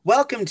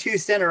Welcome to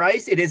Center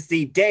Ice. It is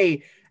the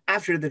day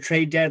after the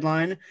trade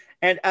deadline.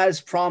 And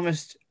as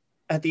promised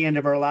at the end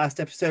of our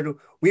last episode,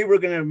 we were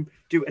going to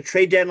do a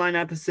trade deadline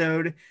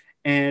episode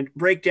and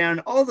break down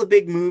all the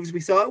big moves we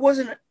saw. It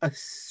wasn't a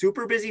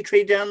super busy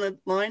trade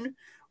deadline.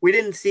 We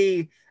didn't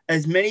see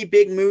as many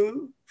big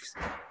moves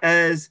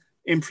as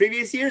in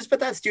previous years, but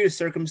that's due to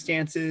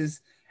circumstances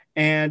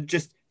and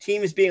just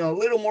teams being a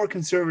little more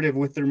conservative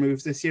with their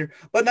moves this year.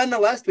 But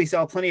nonetheless, we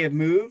saw plenty of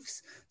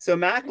moves. So,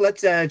 Mac,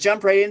 let's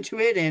jump right into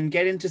it and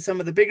get into some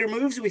of the bigger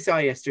moves we saw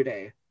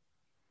yesterday.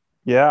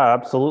 Yeah,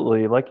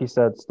 absolutely. Like you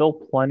said, still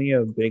plenty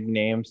of big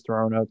names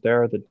thrown out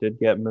there that did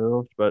get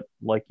moved, but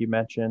like you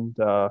mentioned,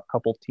 a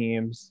couple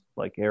teams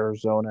like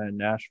Arizona and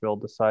Nashville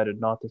decided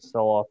not to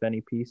sell off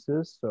any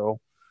pieces, so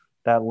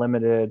that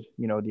limited,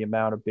 the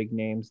amount of big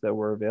names that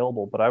were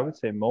available. But I would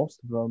say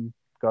most of them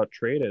got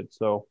traded,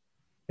 so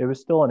it was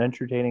still an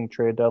entertaining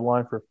trade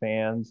deadline for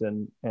fans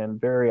and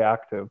very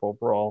active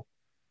overall,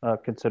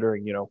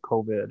 considering,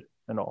 COVID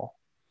and all.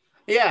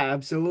 Yeah,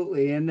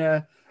 absolutely.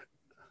 And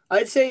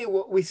I'd say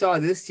what we saw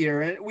this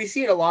year, and we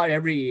see it a lot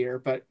every year,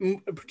 but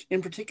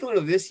in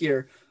particular this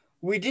year,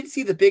 we did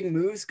see the big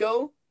moves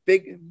go,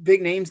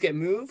 big names get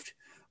moved,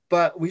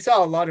 but we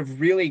saw a lot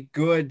of really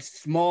good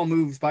small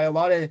moves by a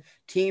lot of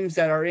teams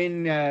that are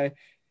in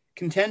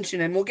contention,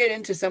 and we'll get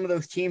into some of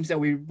those teams that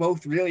we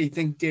both really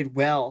think did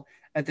well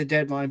at the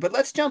deadline. But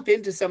let's jump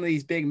into some of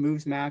these big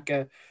moves, Mac.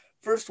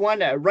 First one,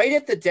 right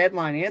at the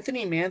deadline,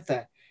 Anthony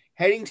Mantha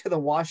heading to the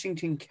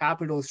Washington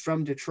Capitals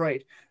from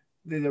Detroit.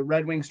 The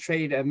Red Wings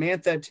trade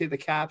Mantha to the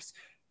Caps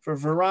for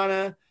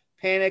Verana,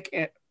 Panic,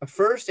 a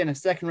first and a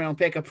second round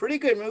pick. A pretty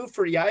good move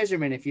for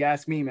Yzerman, if you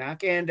ask me,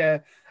 Mac. And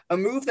a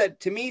move that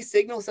to me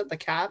signals that the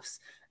Caps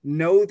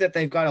know that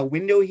they've got a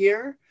window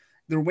here.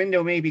 Their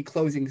window may be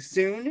closing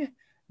soon.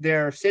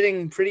 They're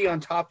sitting pretty on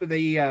top of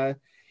the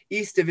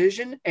East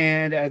Division,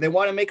 and they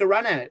want to make a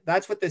run at it.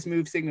 That's what this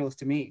move signals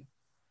to me.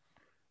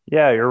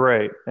 Yeah, you're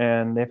right.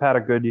 And they've had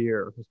a good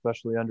year,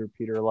 especially under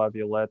Peter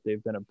Laviolette.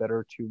 They've been a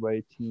better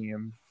two-way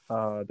team.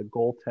 The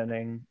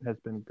goaltending has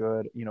been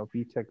good.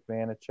 Vitek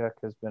Vanacek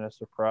has been a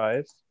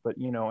surprise, but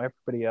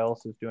everybody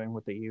else is doing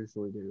what they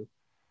usually do.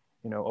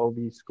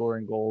 Ovi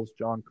scoring goals,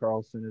 John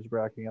Carlson is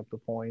racking up the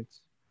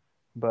points,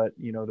 but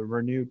the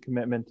renewed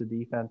commitment to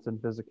defense and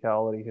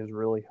physicality has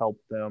really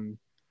helped them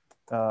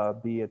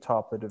be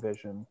atop the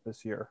division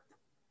this year.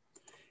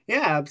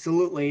 Yeah,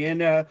 absolutely.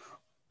 And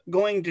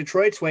going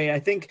Detroit's way, I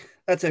think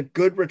that's a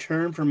good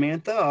return for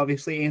Mantha.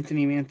 Obviously,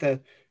 Anthony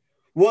Mantha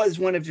was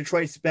one of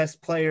Detroit's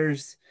best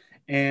players,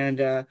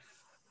 and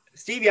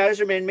Steve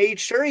Yzerman made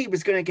sure he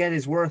was going to get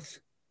his worth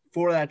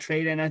for that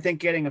trade. And I think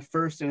getting a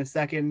first and a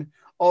second,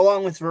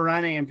 along with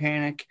Verana and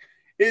Panic,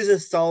 is a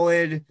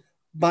solid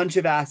bunch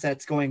of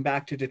assets going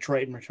back to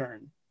Detroit in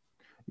return.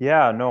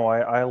 Yeah, no,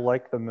 I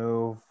like the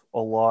move a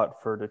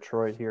lot for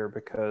Detroit here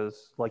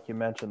because, like you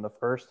mentioned, the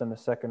first and the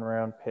second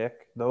round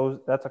pick,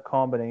 that's a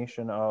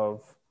combination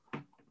of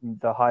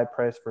the high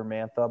price for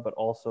Mantha, but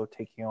also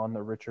taking on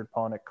the Richard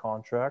Panik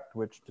contract,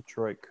 which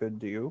Detroit could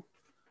do.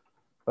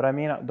 But I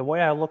mean, the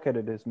way I look at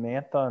it is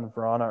Mantha and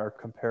Vrana are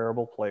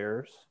comparable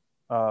players.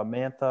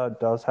 Mantha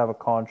does have a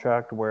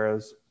contract,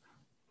 whereas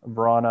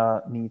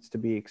Vrana needs to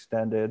be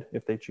extended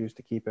if they choose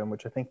to keep him,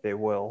 which I think they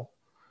will.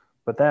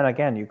 But then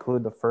again, you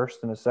include the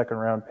first and the second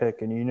round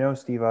pick, and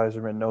Steve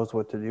Yzerman knows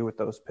what to do with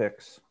those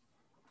picks.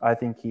 I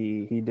think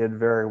he did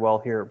very well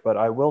here. But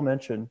I will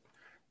mention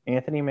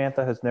Anthony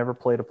Mantha has never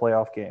played a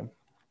playoff game.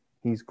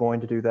 He's going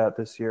to do that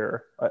this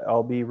year.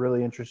 I'll be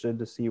really interested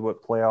to see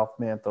what playoff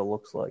Mantha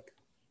looks like.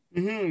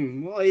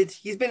 Well,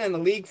 he's been in the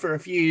league for a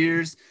few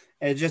years.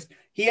 And just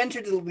he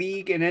entered the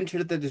league and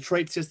entered the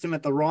Detroit system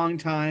at the wrong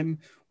time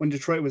when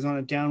Detroit was on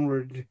a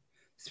downward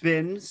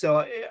spin.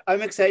 So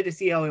I'm excited to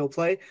see how he'll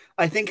play.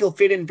 I think he'll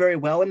fit in very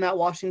well in that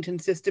Washington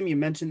system. You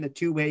mentioned the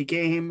two-way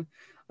game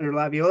under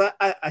Laviola.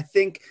 I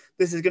think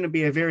this is going to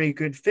be a very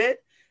good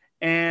fit,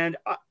 and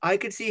I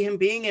could see him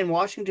being in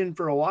Washington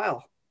for a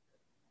while.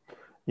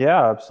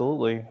 Yeah,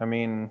 absolutely. I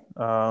mean,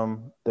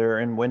 they're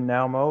in win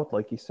now mode,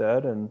 like you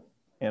said, and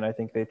I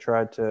think they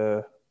tried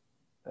to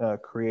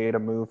create a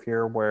move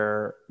here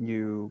where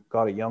you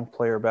got a young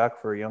player back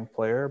for a young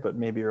player, but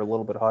maybe you're a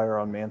little bit higher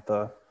on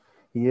Mantha.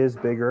 He is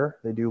bigger.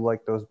 They do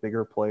like those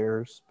bigger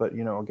players, but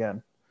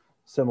again,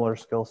 similar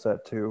skill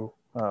set to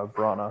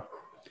Brana.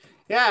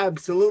 Yeah,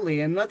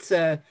 absolutely. And let's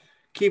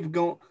keep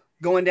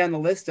going down the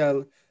list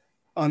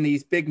on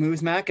these big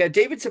moves, Mac.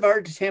 David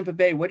Savard to Tampa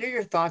Bay. What are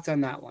your thoughts on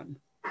that one?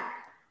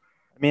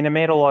 I mean, it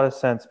made a lot of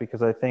sense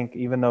because I think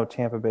even though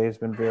Tampa Bay has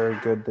been very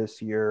good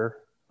this year,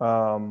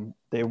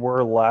 they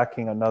were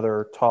lacking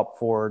another top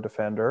four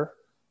defender.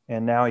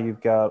 And now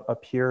you've got a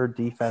pure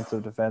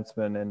defensive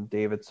defenseman in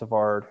David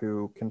Savard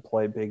who can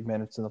play big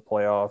minutes in the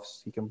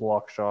playoffs. He can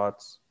block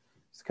shots.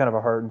 He's kind of a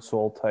heart and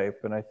soul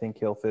type, and I think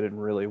he'll fit in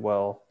really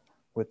well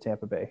with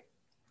Tampa Bay.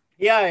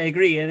 Yeah, I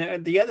agree.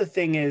 And the other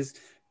thing is,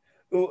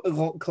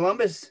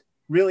 Columbus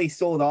really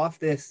sold off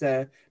this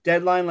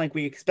deadline like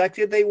we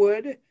expected they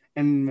would,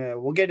 and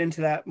we'll get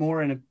into that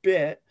more in a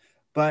bit.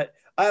 But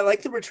I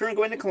like the return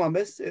going to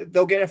Columbus.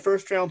 They'll get a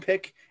first round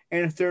pick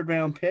and a third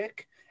round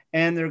pick,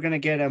 and they're going to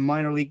get a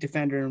minor league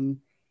defender.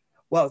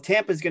 Well,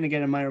 Tampa's going to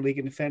get a minor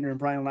league defender in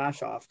Brian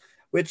Lashoff,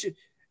 which,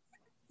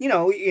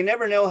 you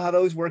never know how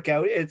those work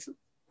out. It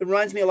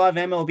reminds me a lot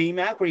of MLB,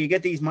 Mac, where you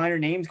get these minor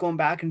names going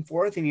back and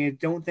forth and you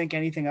don't think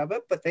anything of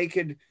it, but they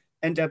could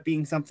end up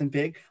being something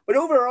big. But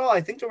overall,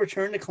 I think the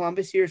return to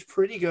Columbus here is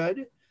pretty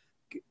good,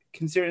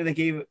 considering they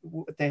gave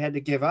what they had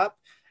to give up.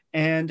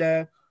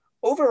 And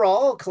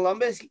overall,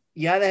 Columbus,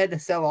 yeah, they had to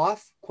sell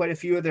off quite a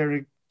few of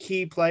their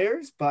key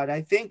players, but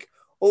I think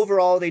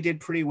overall they did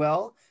pretty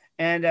well.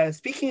 And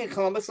speaking of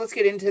Columbus, let's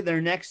get into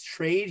their next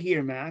trade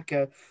here, Mac.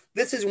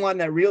 This is one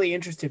that really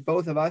interested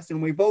both of us,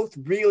 and we both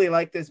really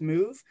like this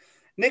move.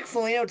 Nick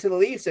Foligno to the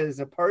Leafs is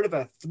a part of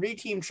a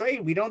 3-team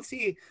trade. We don't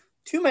see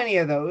too many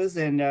of those,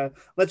 and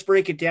let's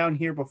break it down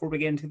here before we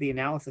get into the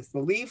analysis. The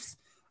Leafs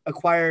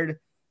acquired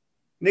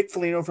Nick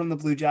Foligno from the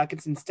Blue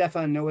Jackets and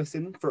Stefan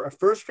Noesen for a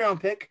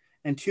first-round pick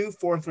and 2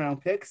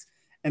 fourth-round picks,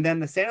 and then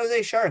the San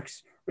Jose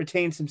Sharks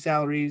retained some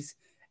salaries,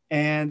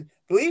 and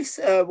the Leafs,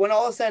 when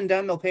all is said and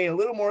done, they'll pay a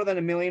little more than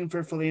 $1 million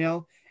for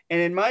Foligno.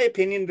 And in my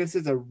opinion, this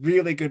is a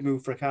really good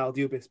move for Kyle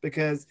Dubas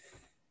because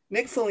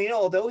Nick Foligno,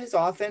 although his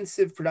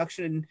offensive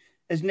production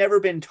has never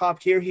been top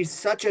tier, he's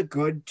such a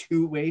good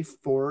two-way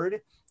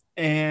forward.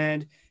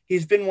 And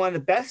he's been one of the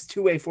best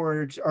two-way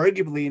forwards,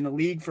 arguably, in the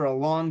league for a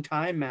long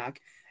time, Mac.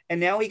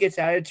 And now he gets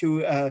added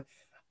to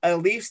a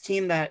Leafs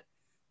team that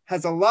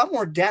has a lot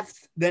more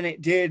depth than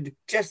it did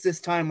just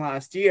this time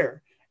last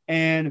year.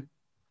 And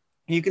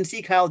you can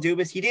see Kyle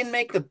Dubas. He didn't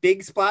make the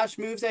big splash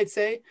moves, I'd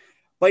say,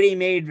 but he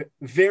made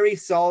very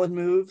solid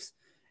moves.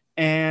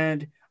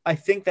 And I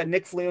think that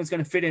Nick Foligno is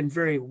going to fit in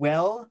very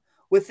well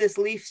with this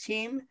Leafs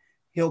team.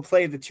 He'll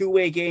play the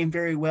two-way game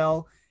very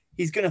well.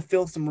 He's going to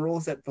fill some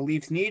roles that the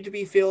Leafs need to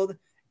be filled.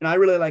 And I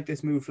really like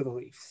this move for the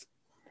Leafs.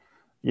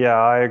 Yeah,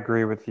 I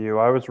agree with you.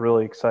 I was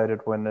really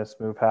excited when this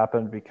move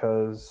happened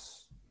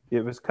because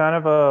it was kind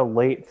of a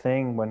late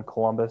thing when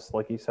Columbus,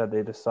 like you said,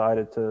 they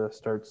decided to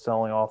start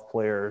selling off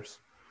players.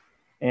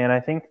 And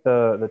I think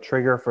the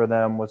trigger for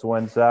them was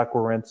when Zach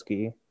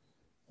Werenski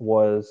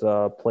was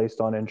placed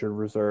on injured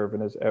reserve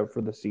and is out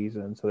for the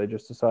season. So they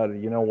just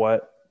decided, you know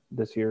what,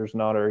 this year's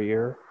not our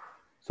year.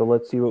 So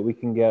let's see what we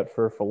can get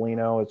for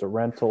Foligno as a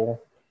rental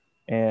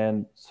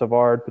and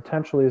Savard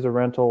potentially as a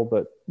rental,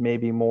 but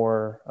maybe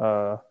more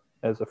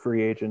as a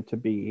free agent to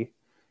be.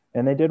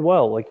 And they did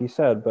well, like you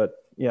said. But,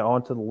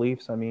 on to the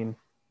Leafs. I mean,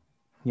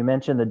 you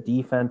mentioned the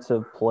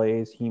defensive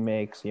plays he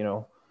makes,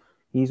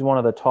 He's one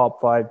of the top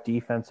 5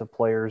 defensive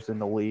players in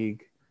the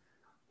league.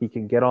 He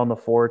can get on the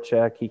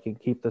forecheck. He can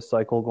keep the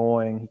cycle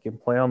going. He can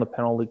play on the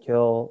penalty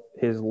kill.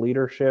 His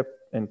leadership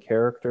and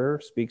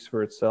character speaks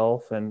for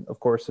itself. And,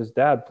 of course, his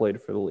dad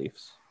played for the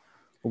Leafs.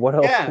 What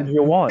else could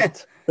you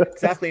want?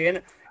 Exactly.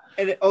 And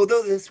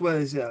although this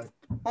was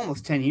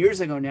almost 10 years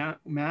ago now,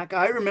 Mac,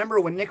 I remember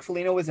when Nick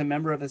Foligno was a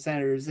member of the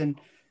Senators, and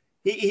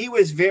he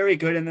was very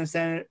good in the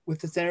Senate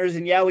with the Senators.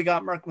 And, yeah, we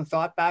got Mark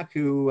Methot back,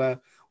 who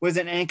was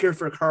an anchor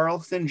for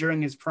Karlsson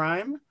during his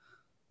prime.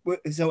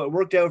 So it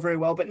worked out very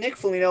well. But Nick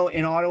Foligno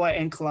in Ottawa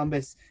and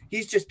Columbus,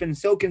 he's just been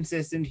so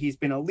consistent. He's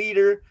been a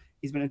leader.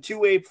 He's been a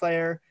two-way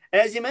player.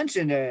 And as you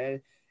mentioned,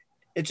 it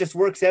just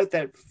works out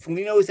that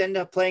Foligno's end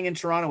up playing in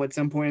Toronto at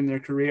some point in their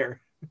career.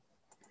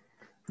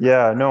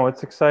 Yeah, no,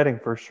 it's exciting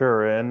for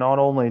sure. And not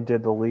only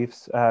did the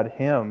Leafs add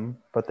him,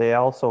 but they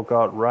also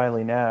got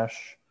Riley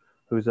Nash,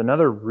 who's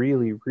another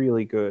really,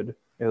 really good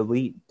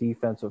elite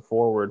defensive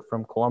forward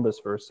from Columbus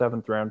for a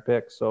 7th-round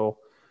pick. So,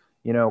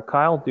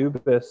 Kyle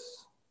Dubas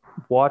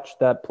watched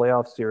that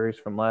playoff series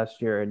from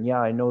last year. And, yeah,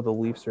 I know the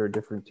Leafs are a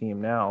different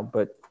team now,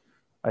 but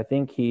I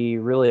think he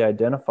really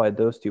identified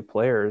those 2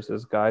 players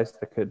as guys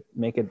that could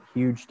make a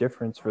huge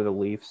difference for the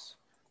Leafs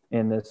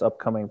in this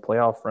upcoming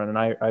playoff run. And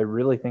I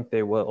really think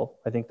they will.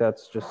 I think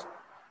that's just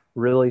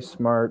really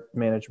smart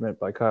management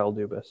by Kyle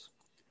Dubas.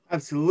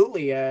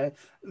 Absolutely. The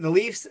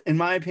Leafs, in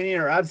my opinion,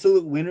 are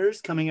absolute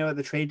winners coming out of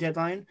the trade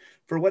deadline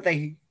for what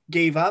they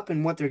gave up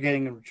and what they're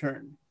getting in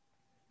return.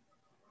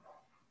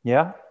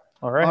 Yeah.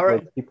 All right.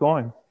 Let's keep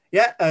going.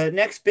 Yeah.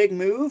 Next big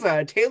move,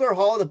 Taylor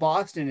Hall to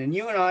Boston. And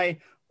you and I,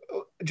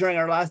 during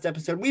our last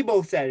episode, we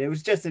both said it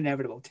was just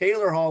inevitable.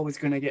 Taylor Hall was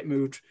going to get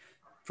moved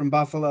from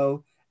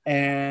Buffalo,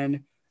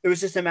 and it was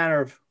just a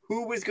matter of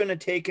who was going to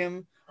take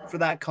him for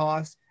that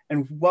cost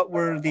and what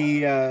were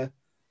the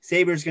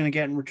Sabres going to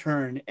get in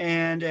return.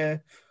 And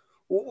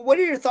what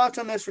are your thoughts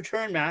on this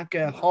return, Mac?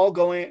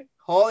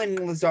 Hall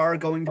and Lazar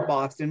going to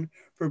Boston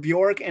for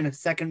Bjork and a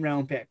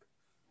 2nd-round pick.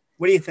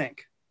 What do you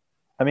think?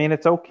 I mean,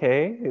 it's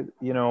okay.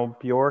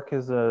 Bjork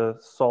is a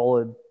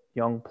solid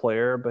young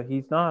player, but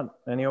he's not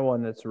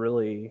anyone that's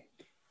really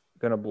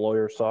going to blow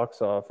your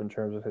socks off in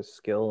terms of his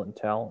skill and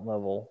talent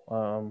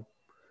level.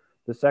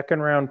 The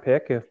 2nd-round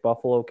pick, if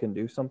Buffalo can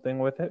do something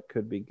with it,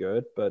 could be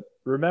good. But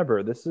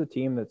remember, this is a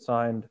team that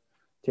signed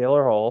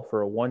Taylor Hall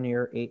for a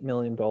 1-year, $8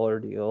 million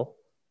deal,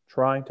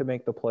 trying to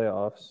make the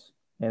playoffs,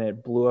 and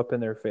it blew up in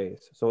their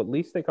face. So at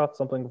least they got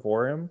something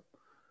for him.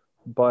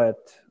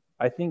 But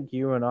I think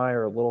you and I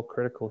are a little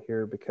critical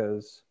here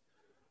because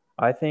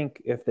I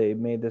think if they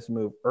made this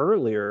move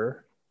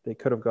earlier, they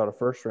could have got a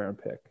first round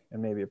pick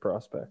and maybe a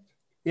prospect.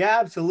 Yeah,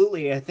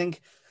 absolutely. I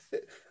think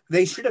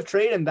they should have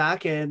traded him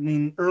back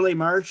in early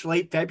March,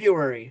 late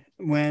February,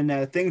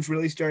 when things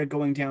really started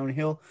going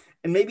downhill,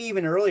 and maybe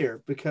even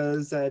earlier,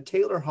 because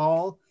Taylor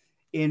Hall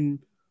in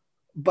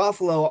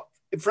Buffalo,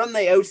 from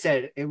the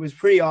outset, it was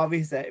pretty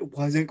obvious that it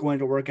wasn't going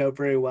to work out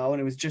very well,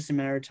 and it was just a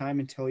matter of time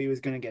until he was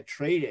going to get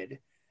traded.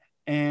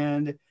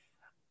 And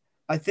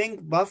I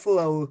think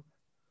Buffalo,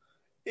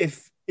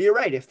 if you're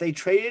right, if they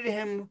traded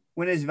him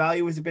when his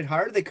value was a bit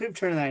higher, they could have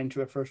turned that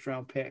into a first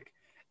round pick.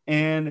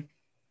 And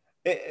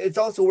it's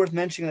also worth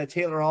mentioning that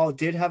Taylor Hall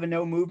did have a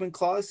no movement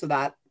clause, so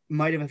that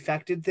might have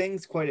affected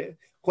things quite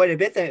a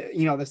bit. That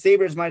the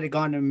Sabres might have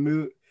gone to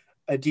move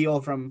a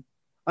deal from,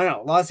 I don't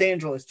know, Los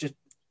Angeles, just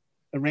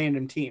a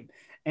random team,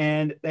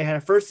 and they had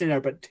a first in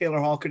there, but Taylor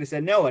Hall could have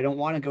said no, I don't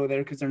want to go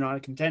there because they're not a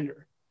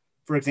contender,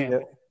 for Yep.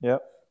 example.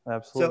 Yep.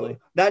 Absolutely. So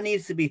that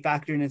needs to be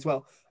factored in as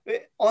well.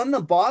 On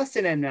the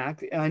Boston end,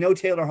 Mac, I know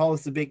Taylor Hall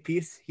is the big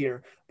piece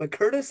here, but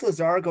Curtis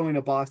Lazar going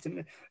to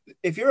Boston.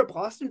 If you're a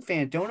Boston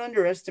fan, don't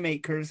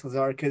underestimate Curtis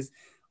Lazar, because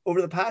over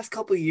the past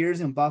couple of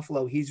years in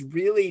Buffalo, he's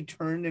really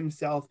turned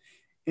himself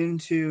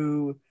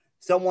into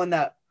someone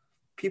that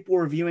people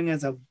were viewing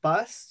as a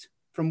bust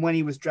from when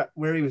he was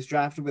where he was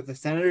drafted with the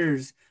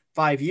Senators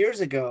 5 years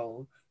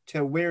ago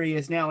to where he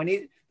is now.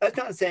 And that's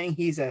not saying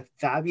he's a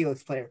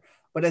fabulous player,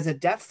 but as a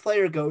depth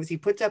player goes, he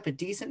puts up a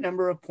decent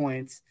number of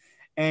points,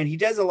 and he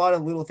does a lot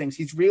of little things.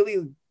 He's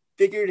really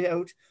figured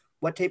out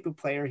what type of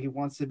player he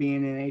wants to be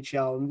in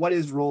NHL and what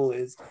his role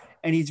is.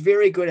 And he's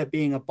very good at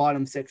being a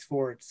bottom six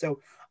forward. So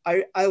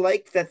I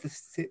like that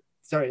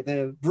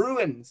the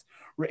Bruins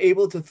were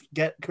able to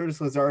get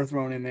Curtis Lazar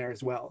thrown in there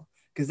as well,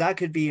 because that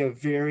could be a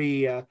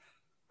very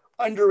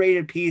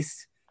underrated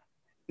piece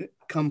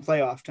come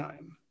playoff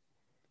time.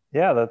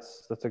 Yeah,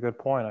 that's a good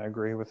point. I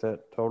agree with it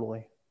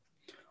totally.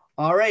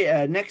 All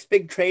right, next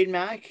big trade,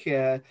 Mac.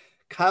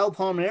 Kyle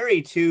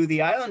Palmieri to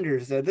the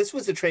Islanders. This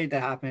was a trade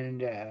that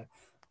happened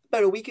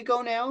about a week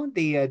ago now.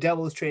 The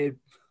Devils traded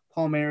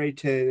Palmieri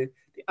to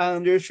the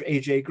Islanders for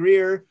AJ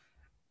Greer,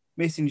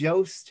 Mason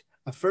Jost,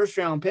 a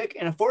first-round pick,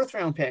 and a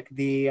fourth-round pick.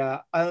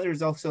 The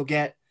Islanders also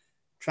get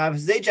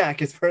Travis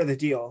Zajac as part of the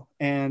deal,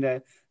 and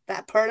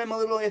that part I'm a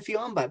little iffy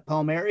on, but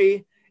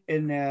Palmieri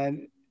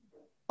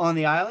on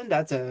the island,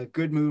 that's a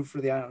good move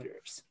for the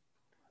Islanders.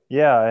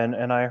 Yeah,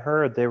 and I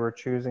heard they were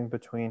choosing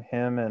between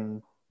him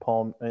and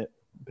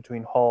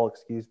between Hall,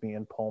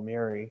 and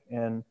Palmieri,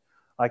 and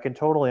I can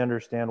totally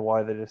understand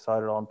why they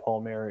decided on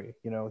Palmieri.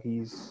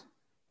 He's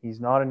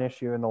not an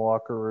issue in the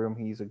locker room.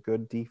 He's a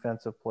good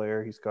defensive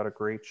player. He's got a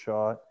great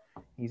shot.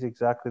 He's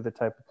exactly the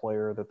type of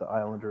player that the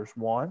Islanders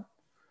want.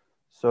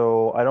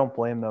 So I don't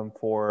blame them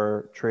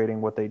for trading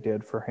what they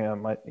did for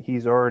him.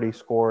 He's already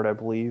scored, I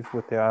believe,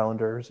 with the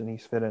Islanders, and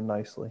he's fit in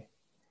nicely.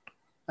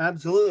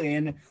 Absolutely.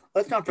 And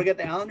let's not forget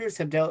the Islanders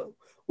have dealt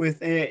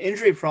with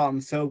injury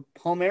problems. So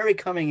Palmieri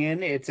coming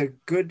in, it's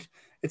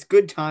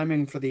good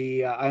timing for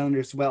the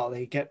Islanders as well.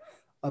 They get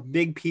a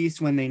big piece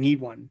when they need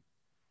one.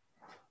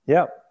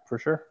 Yeah, for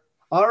sure.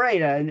 All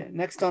right.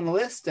 Next on the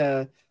list,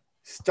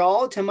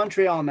 Staal to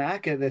Montreal,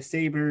 Mac. The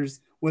Sabres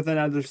with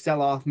another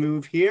sell-off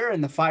move here in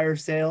the fire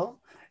sale.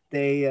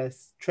 They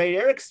trade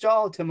Eric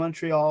Staal to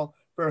Montreal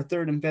for a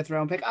third and fifth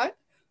round pick.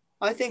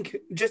 I think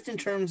just in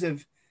terms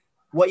of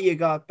what you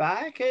got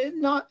back,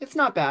 it's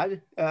not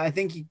bad. I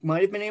think you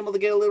might have been able to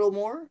get a little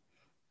more,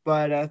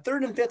 but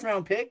third and fifth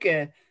round pick,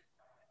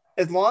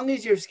 as long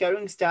as your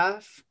scouting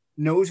staff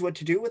knows what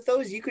to do with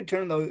those, you could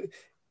turn those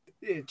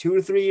 2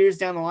 or 3 years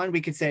down the line.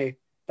 We could say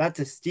that's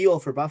a steal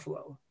for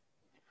Buffalo.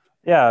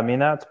 Yeah, I mean,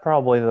 that's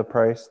probably the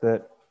price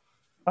that,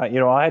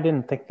 I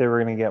didn't think they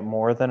were going to get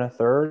more than a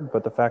third,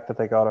 but the fact that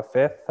they got a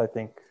fifth, I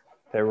think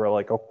they were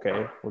like,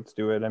 okay, let's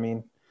do it. I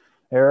mean,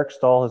 Eric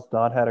Staal has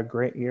not had a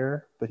great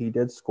year, but he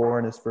did score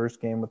in his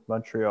first game with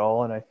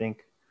Montreal, and I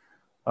think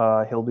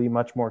he'll be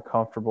much more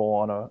comfortable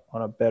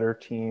on a better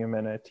team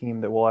and a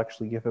team that will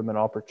actually give him an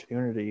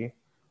opportunity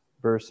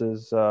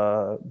versus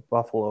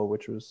Buffalo,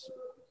 which was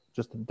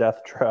just a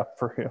death trap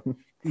for him.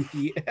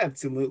 Yeah,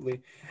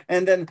 absolutely.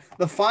 And then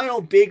the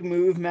final big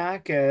move,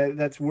 Mac,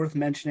 that's worth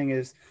mentioning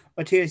is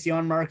Matthias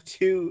Janmark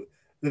to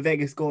the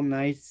Vegas Golden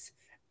Knights.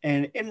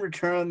 And in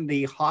return,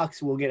 the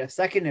Hawks will get a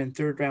second and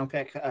third round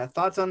pick.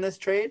 Thoughts on this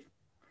trade?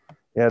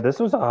 Yeah, this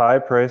was a high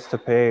price to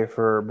pay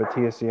for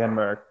Matthias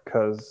Janmark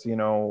because,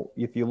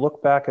 if you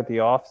look back at the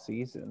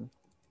offseason,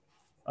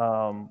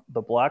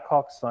 the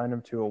Blackhawks signed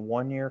him to a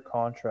 1-year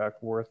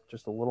contract worth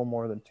just a little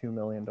more than $2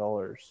 million.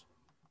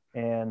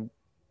 And,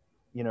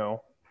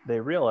 they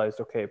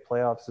realized, okay,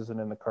 playoffs isn't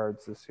in the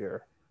cards this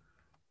year.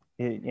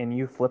 And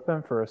you flip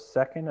him for a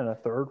second and a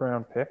third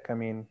round pick. I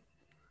mean,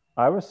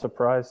 I was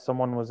surprised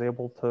someone was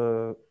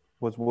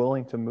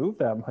willing to move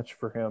that much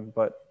for him,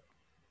 but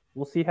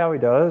we'll see how he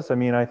does. I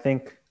mean, I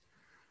think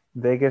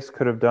Vegas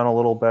could have done a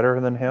little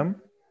better than him,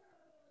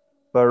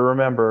 but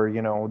remember,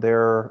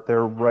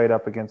 they're right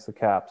up against the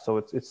cap, so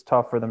it's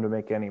tough for them to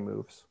make any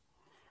moves.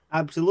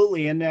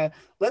 Absolutely. And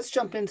let's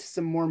jump into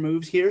some more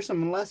moves here,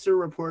 some lesser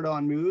report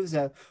on moves.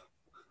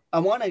 I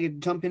want to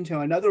jump into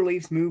another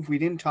Leafs move we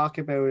didn't talk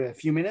about a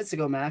few minutes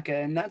ago, Mac,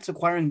 and that's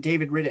acquiring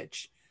David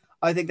Rittich.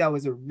 I think that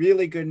was a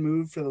really good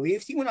move for the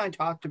Leafs. You and I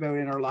talked about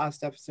in our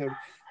last episode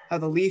how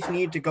the Leafs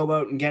need to go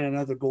out and get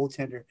another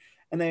goaltender.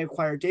 And they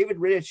acquired David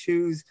Rittich,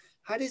 who's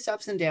had his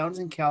ups and downs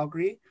in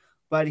Calgary,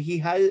 but he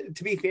has,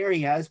 to be fair,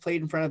 he has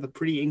played in front of a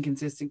pretty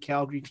inconsistent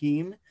Calgary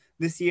team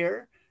this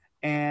year.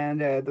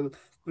 And the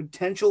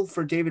potential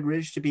for David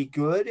Rittich to be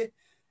good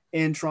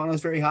in Toronto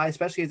is very high,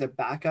 especially as a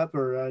backup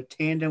or a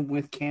tandem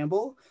with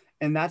Campbell.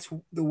 And that's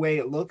the way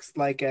it looks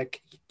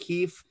like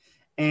Keefe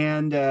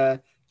and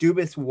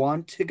Dubas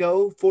want to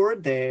go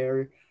forward.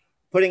 They're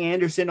putting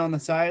Anderson on the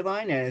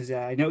sideline, as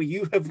I know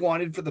you have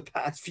wanted for the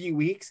past few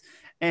weeks.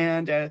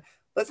 And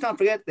let's not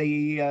forget,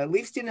 the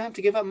Leafs didn't have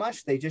to give up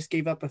much. They just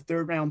gave up a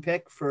third-round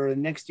pick for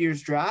next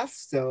year's draft.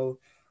 So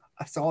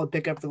a solid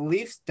pickup for the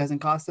Leafs. Doesn't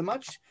cost them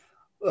much.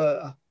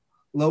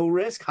 Low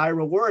risk, high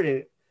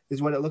reward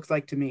is what it looks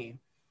like to me.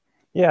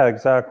 Yeah,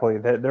 exactly.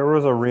 There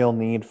was a real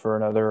need for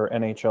another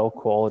NHL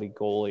quality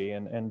goalie,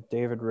 and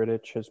David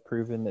Rittich has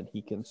proven that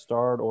he can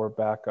start or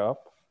back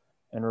up.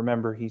 And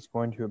remember, he's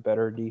going to a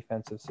better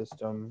defensive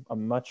system, a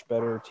much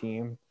better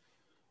team.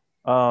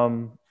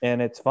 And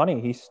it's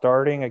funny, he's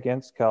starting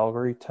against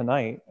Calgary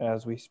tonight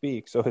as we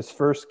speak. So his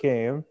first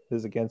game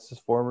is against his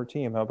former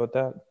team. How about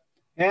that?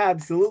 Yeah,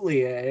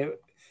 absolutely.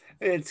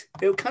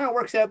 It kind of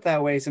works out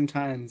that way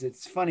sometimes.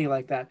 It's funny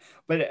like that.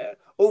 But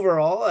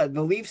overall,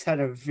 the Leafs had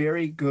a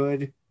very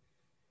good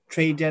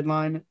trade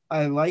deadline.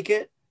 I like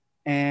it,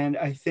 and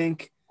I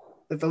think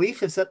that the Leafs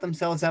have set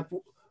themselves up.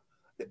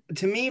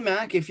 To me,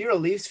 Mac, if you're a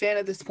Leafs fan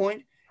at this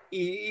point,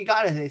 you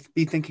gotta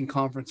be thinking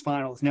conference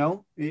finals.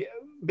 No,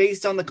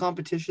 based on the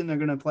competition they're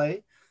gonna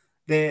play,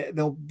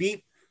 they'll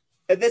beat.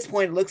 At this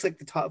point, it looks like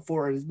the top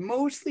four is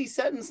mostly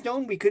set in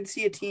stone. We could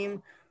see a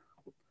team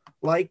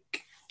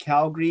like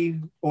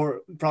Calgary,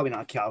 or probably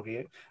not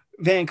Calgary,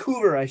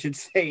 Vancouver, I should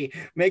say,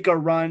 make a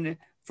run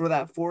for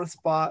that fourth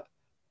spot.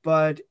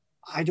 But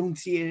I don't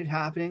see it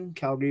happening.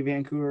 Calgary,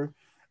 Vancouver.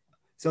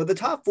 So the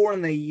top four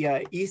in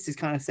the East is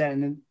kind of set,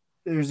 and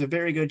there's a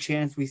very good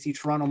chance we see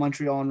Toronto,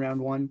 Montreal in round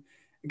one.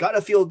 Got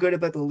to feel good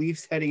about the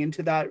Leafs heading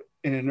into that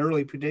in an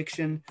early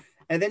prediction,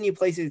 and then you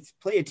play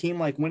a team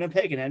like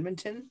Winnipeg and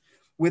Edmonton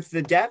with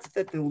the depth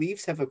that the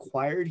Leafs have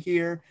acquired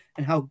here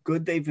and how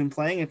good they've been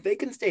playing. If they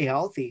can stay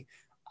healthy,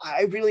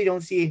 I really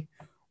don't see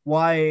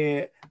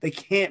why they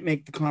can't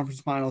make the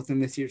conference finals in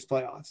this year's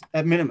playoffs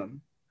at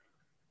minimum.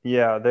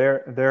 Yeah,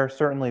 they're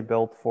certainly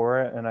built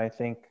for it, and I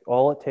think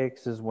all it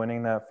takes is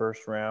winning that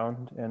first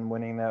round and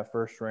winning that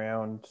first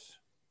round,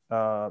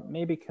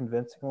 maybe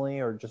convincingly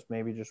or just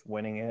maybe just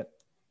winning it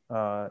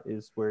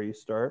is where you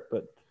start.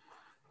 But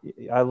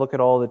I look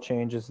at all the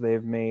changes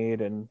they've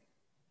made and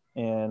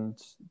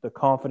the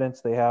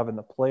confidence they have in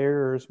the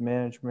players,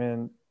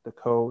 management, the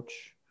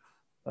coach,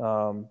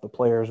 the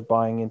players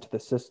buying into the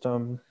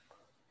system,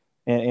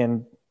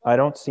 and I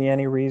don't see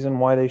any reason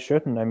why they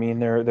shouldn't. I mean,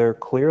 they're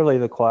clearly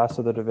the class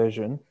of the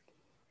division,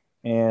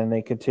 and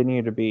they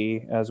continue to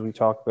be as we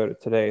talk about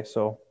it today.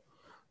 So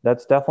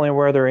that's definitely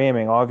where they're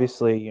aiming.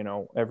 Obviously,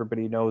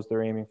 everybody knows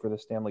they're aiming for the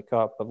Stanley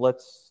Cup, but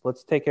let's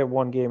take it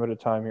one game at a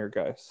time here,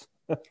 guys.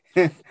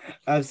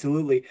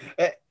 Absolutely.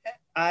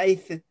 I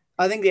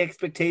think the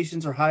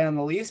expectations are high on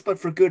the Leafs, but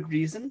for good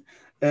reason.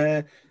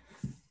 Uh,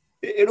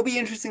 it'll be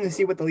interesting to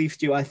see what the Leafs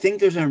do. I think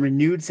there's a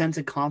renewed sense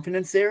of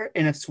confidence there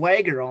and a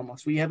swagger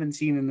almost we haven't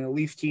seen in the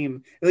Leafs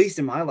team, at least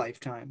in my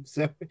lifetime.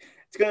 So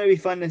it's going to be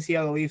fun to see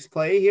how the Leafs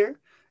play here.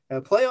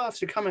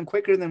 Playoffs are coming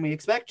quicker than we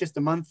expect, just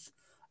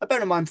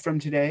about a month from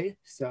today.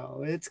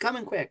 So it's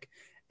coming quick.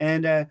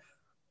 And there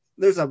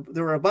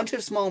were a bunch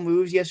of small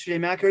moves yesterday,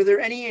 Mac. Are there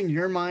any in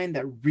your mind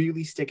that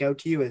really stick out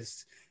to you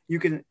as you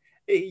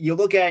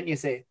look at it and you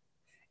say,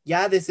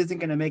 yeah, this isn't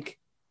going to make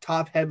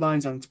top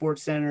headlines on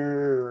Sports Center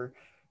or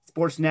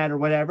Sportsnet or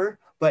whatever,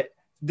 but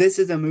this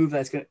is a move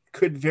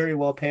could very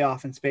well pay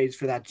off in spades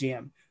for that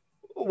GM.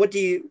 What do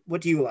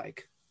you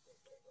like?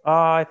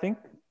 I think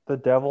the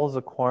Devils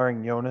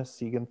acquiring Jonas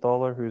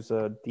Siegenthaler, who's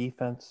a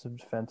defensive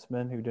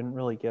defenseman who didn't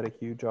really get a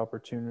huge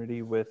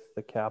opportunity with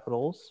the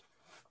Capitals,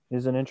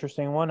 is an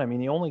interesting one. I mean,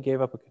 he only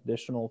gave up a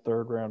conditional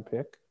third-round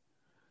pick.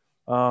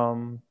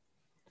 And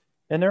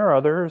there are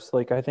others.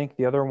 Like, I think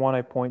the other one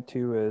I point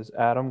to is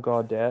Adam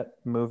Gaudette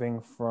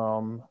moving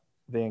from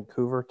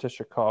Vancouver to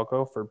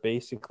Chicago for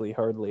basically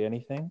hardly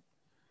anything.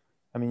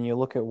 I mean, you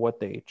look at what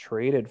they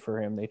traded for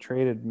him. They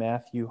traded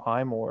Matthew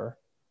Highmore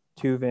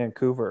to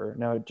Vancouver.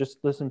 Now, just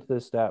listen to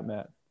this stat,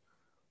 Matt.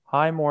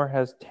 Highmore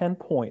has 10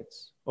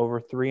 points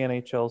over 3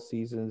 NHL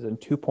seasons and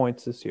 2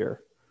 points this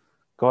year.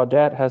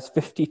 Gaudette has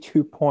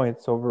 52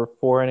 points over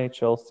 4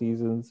 NHL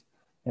seasons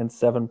and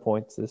 7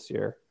 points this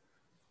year.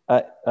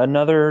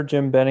 Another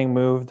Jim Benning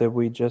move that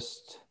we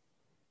just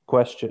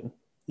question.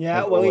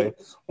 Yeah, well,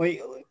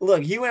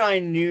 look, you and I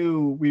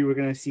knew we were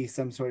going to see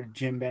some sort of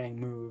Jim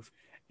Benning move,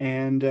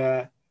 and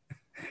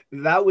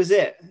that was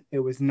it.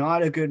 It was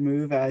not a good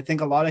move. I think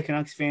a lot of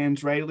Canucks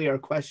fans rightly are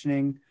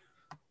questioning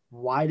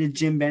why did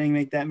Jim Benning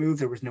make that move?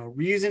 There was no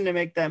reason to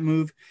make that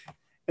move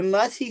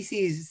unless he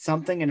sees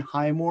something in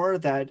Highmore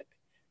that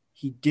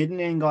he didn't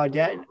in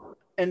Gaudette.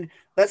 And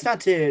that's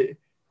not to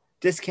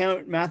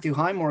discount Matthew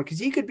Highmore because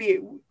we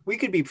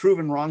could be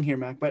proven wrong here,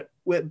 Mac. But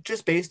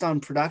just based on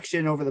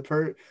production over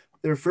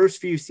their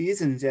first few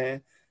seasons,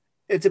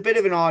 it's a bit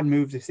of an odd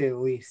move to say the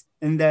least.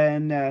 And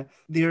then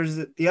there's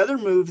the other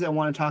moves I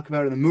want to talk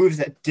about are the moves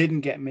that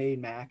didn't get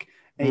made, Mac.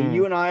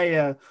 You and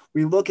I,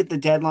 we look at the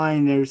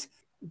deadline. There's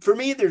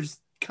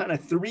kind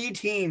of three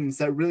teams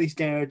that really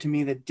stand out to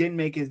me that didn't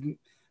make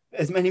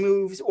as many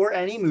moves or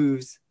any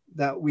moves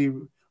that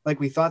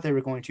we thought they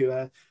were going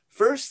to.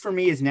 First for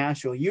me is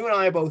Nashville. You and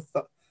I both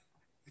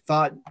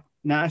thought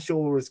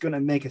Nashville was going to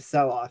make a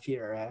sell-off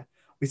here.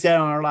 We said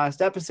on our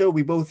last episode,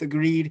 we both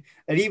agreed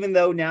that even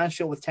though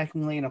Nashville was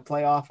technically in a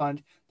playoff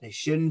hunt, they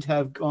shouldn't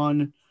have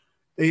gone.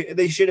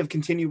 They should have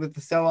continued with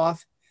the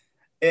sell-off.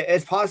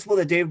 It's possible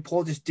that David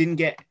Pohl just didn't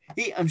get.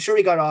 I'm sure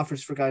he got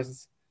offers for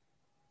guys,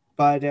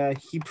 but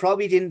he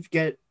probably didn't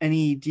get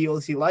any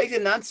deals he liked,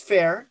 and that's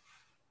fair.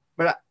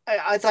 But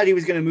I thought he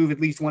was going to move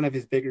at least one of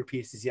his bigger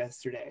pieces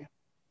yesterday.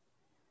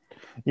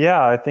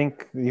 Yeah, I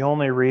think the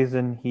only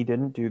reason he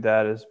didn't do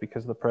that is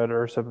because the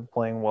Predators have been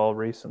playing well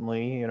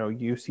recently. You know,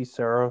 UC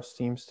Saros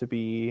seems to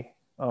be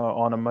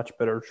on a much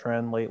better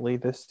trend lately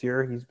this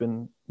year. He's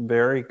been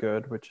very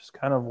good, which is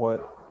kind of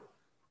what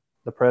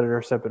the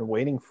Predators have been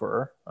waiting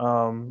for.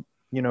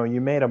 You know,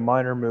 you made a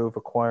minor move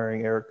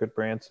acquiring Eric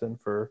Goodbranson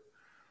for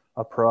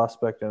a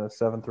prospect and a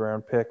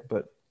 7th-round pick,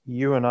 but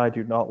you and I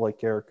do not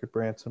like Eric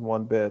Goodbranson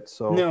one bit.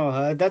 So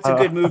no, that's a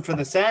good move for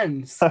the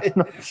Sens. I'm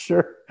not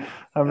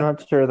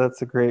sure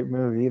that's a great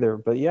move either.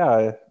 But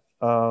yeah,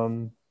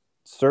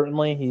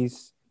 certainly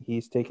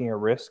he's taking a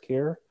risk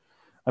here.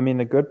 I mean,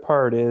 the good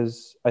part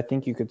is I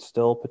think you could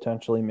still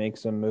potentially make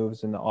some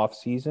moves in the off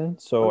season.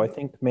 So I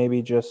think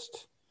maybe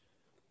just,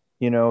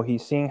 you know,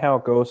 he's seeing how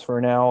it goes for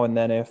now, and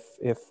then if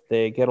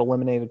they get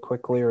eliminated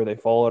quickly or they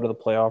fall out of the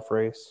playoff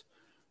race,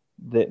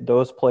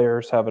 those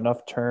players have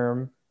enough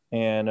term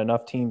and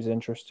enough teams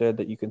interested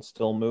that you can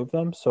still move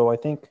them. So I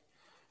think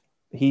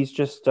he's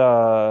just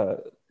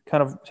kind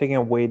of taking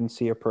a wait and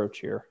see approach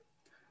here.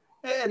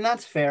 And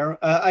that's fair.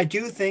 I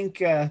do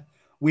think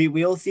we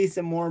will see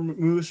some more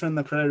moves from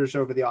the Predators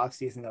over the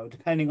offseason, though,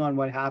 depending on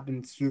what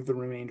happens through the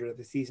remainder of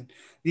the season.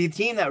 The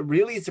team that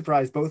really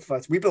surprised both of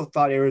us, we both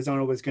thought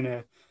Arizona was going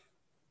to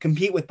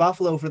compete with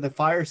Buffalo for the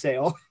fire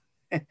sale,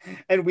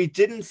 and we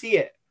didn't see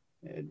it.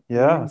 We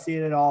didn't see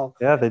it at all.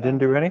 Yeah, they didn't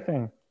do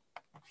anything.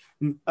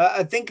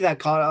 I think that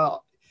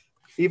caught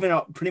even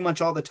pretty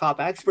much all the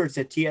top experts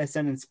at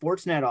TSN and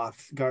Sportsnet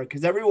off guard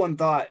because everyone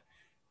thought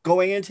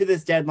going into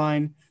this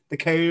deadline, the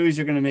Coyotes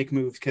are going to make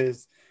moves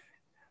because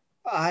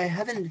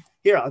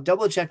I'll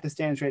double check the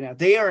standings right now.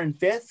 They are in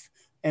 5th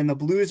and the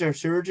Blues are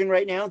surging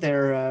right now.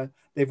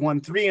 They've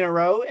won 3 in a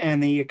row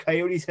and the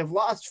Coyotes have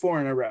lost 4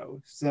 in a row.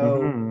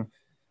 So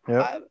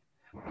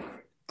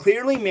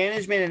clearly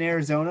management in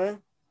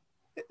Arizona,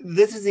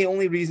 this is the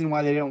only reason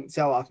why they don't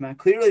sell off, Matt.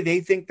 Clearly they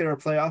think they're a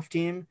playoff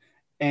team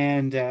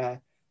and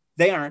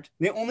they aren't.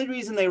 The only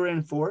reason they were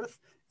in 4th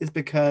is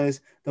because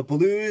the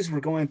Blues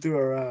were going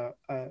through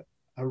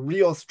a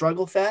real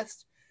struggle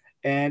fest,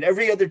 and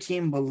every other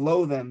team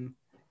below them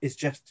is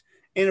just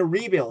in a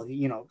rebuild.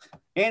 You know,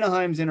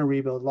 Anaheim's in a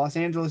rebuild, Los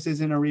Angeles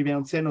is in a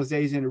rebuild, San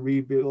Jose's in a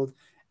rebuild,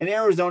 and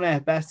Arizona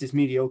at best is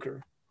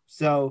mediocre.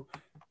 So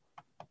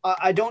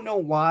I don't know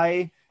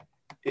why,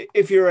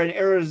 if you're an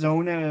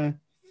Arizona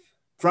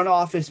front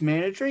office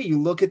manager, you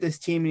look at this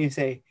team and you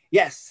say,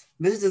 yes,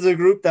 this is a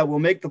group that will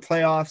make the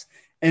playoffs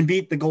and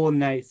beat the Golden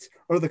Knights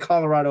or the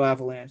Colorado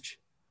Avalanche.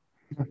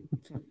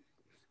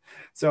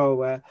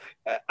 So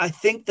I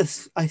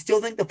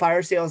still think the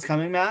fire sale is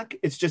coming back.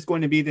 It's just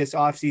going to be this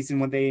offseason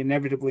when they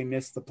inevitably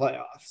miss the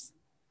playoffs.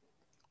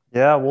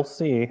 Yeah, we'll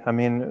see. I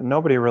mean,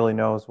 nobody really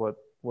knows what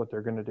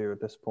they're going to do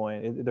at this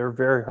point. They're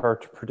very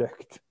hard to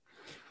predict.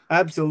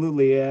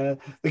 Absolutely.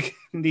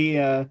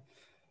 The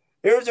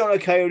Arizona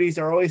Coyotes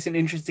are always an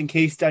interesting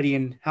case study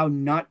in how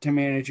not to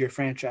manage your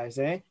franchise,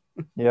 eh?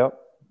 Yep.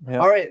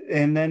 All right,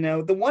 and then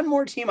the one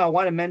more team I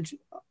want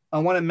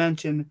to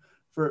mention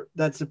for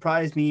that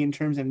surprised me in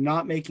terms of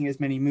not making as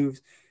many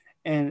moves,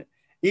 and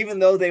even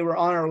though they were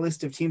on our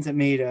list of teams that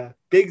made a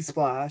big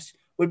splash,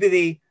 would be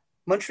the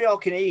Montreal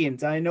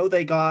Canadiens. I know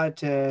they got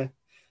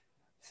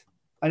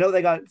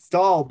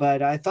Stahl,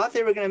 but I thought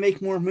they were going to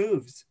make more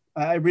moves.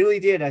 I really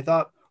did. I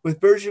thought with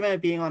Bergevin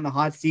being on the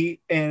hot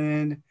seat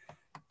and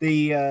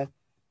the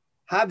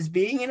Habs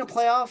being in a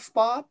playoff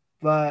spot,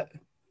 but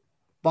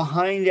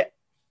behind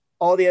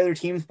all the other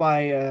teams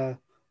by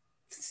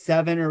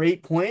 7 or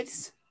 8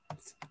 points,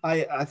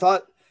 I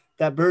thought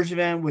that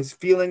Bergevin was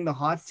feeling the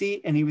hot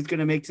seat and he was going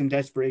to make some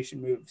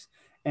desperation moves.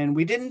 And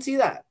we didn't see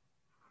that.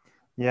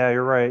 Yeah,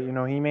 you're right. You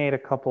know, he made a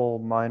couple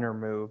minor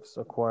moves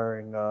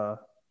acquiring a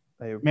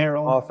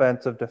Merrill,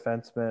 offensive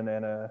defenseman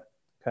and a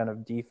kind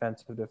of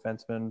defensive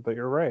defenseman. But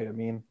you're right. I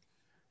mean,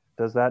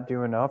 does that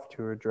do enough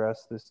to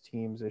address this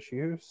team's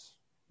issues?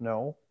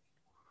 No.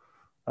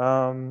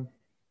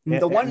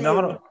 The one And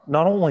move,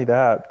 not only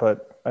that,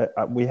 but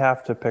we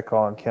have to pick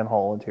on Ken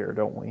Holland here,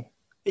 don't we?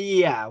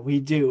 yeah, we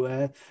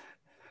do.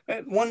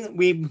 One,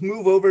 we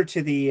move over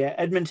to the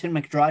Edmonton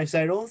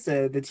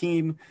McDrysaddles, the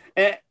team,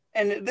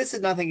 and this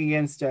is nothing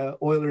against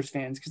Oilers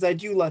fans because I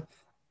do love.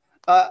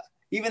 Uh,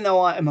 Even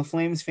though I'm a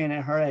Flames fan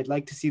at heart, I'd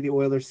like to see the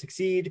Oilers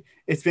succeed.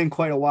 It's been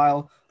quite a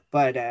while,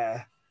 but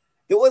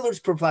the Oilers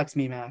perplex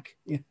me, Mac.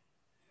 Yeah.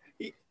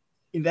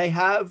 They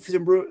have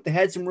some room. They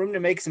had some room to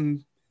make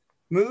some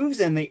moves,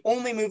 and the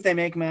only move they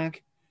make,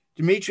 Mac,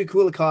 Dmitry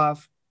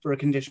Kulikov for a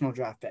conditional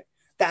draft pick.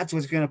 That's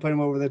what's going to put him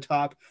over the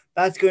top.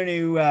 That's going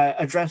to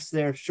address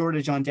their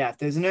shortage on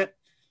depth, isn't it?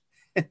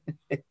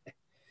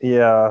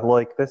 Yeah,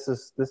 like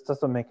this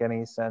doesn't make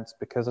any sense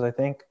because I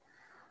think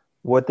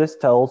what this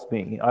tells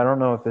me, I don't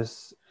know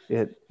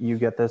if you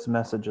get this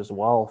message as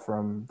well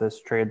from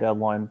this trade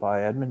deadline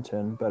by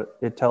Edmonton, but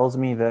it tells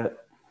me that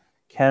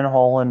Ken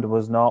Holland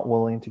was not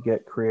willing to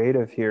get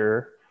creative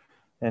here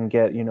and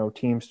get,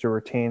 teams to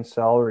retain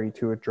salary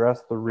to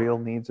address the real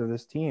needs of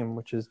this team,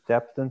 which is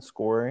depth in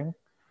scoring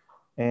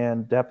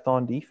and depth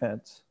on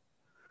defense.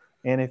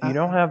 And if you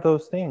don't have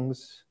those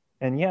things,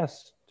 and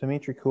yes,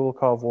 Dmitry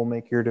Kulikov will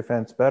make your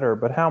defense better,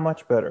 but how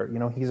much better?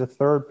 He's a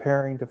third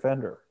pairing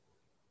defender.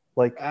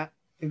 Like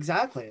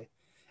exactly.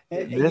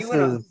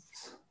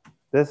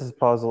 this is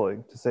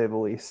puzzling to say the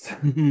least.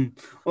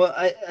 Well,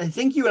 I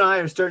think you and I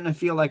are starting to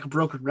feel like a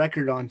broken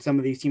record on some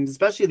of these teams,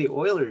 especially the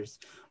Oilers.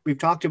 We've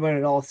talked about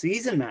it all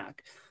season,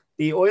 Mac.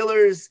 The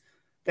Oilers,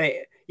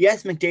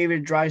 yes,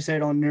 McDavid,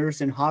 Draisaitl,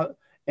 Nurse, and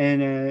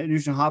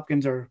Nugent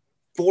Hopkins are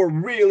four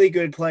really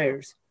good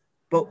players,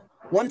 but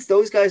once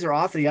those guys are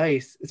off the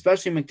ice,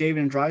 especially McDavid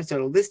and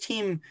Draisaitl, this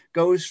team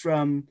goes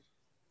from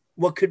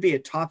what could be a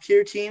top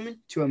tier team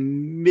to a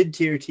mid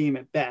tier team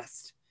at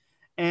best.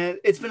 And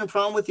it's been a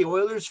problem with the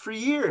Oilers for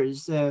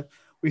years.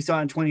 We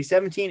saw in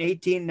 2017,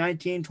 18,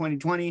 19,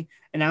 2020,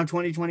 and now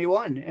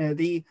 2021.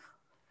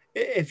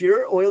 If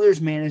you're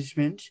Oilers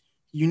management,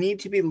 you need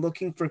to be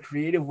looking for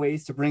creative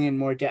ways to bring in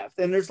more depth.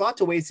 And there's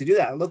lots of ways to do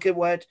that. Look at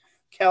what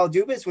Cal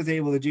Dubas was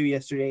able to do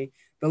yesterday.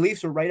 The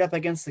Leafs were right up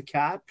against the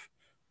cap,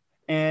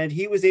 and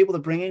he was able to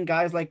bring in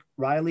guys like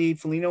Riley,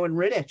 Foligno, and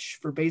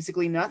Rittich for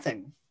basically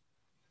nothing.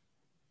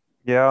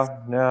 Yeah,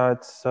 no,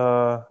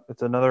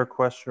 it's another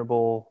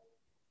questionable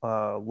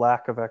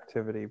lack of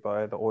activity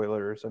by the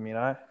Oilers. I mean,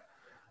 I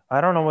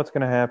don't know what's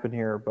going to happen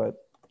here, but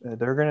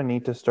they're going to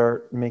need to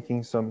start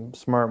making some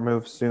smart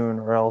moves soon,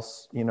 or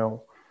else,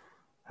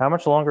 how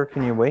much longer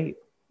can you wait?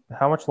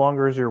 How much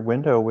longer is your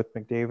window with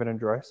McDavid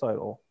and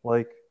Draisaitl?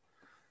 Like,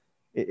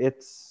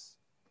 it's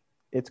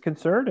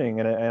concerning,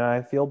 and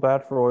I feel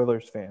bad for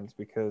Oilers fans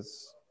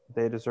because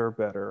they deserve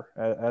better,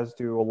 as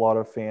do a lot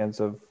of fans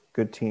of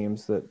good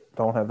teams that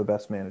don't have the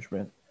best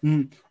management.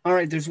 All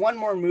right, there's one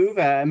more move.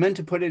 I meant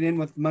to put it in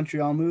with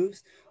Montreal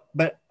moves,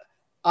 but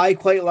I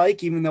quite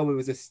like, even though it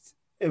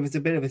was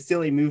a bit of a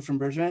silly move from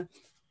Bergevin.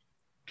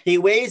 He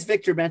weighs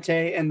Victor Mete,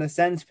 and the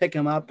Sens pick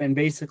him up, and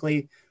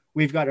basically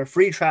we've got a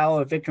free trial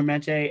of Victor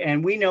Mete,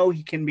 and we know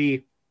he can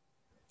be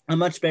a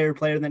much better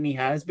player than he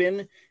has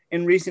been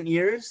in recent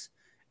years.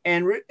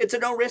 And it's a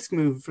no risk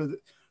move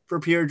for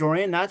Pierre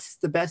Dorian. That's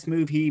the best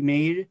move he's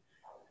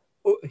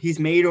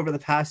made over the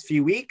past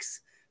few weeks,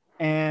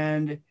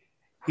 and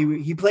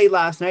he played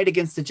last night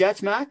against the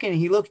Jets, Mac, and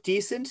he looked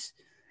decent.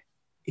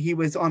 He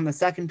was on the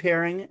second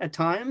pairing at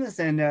times,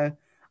 and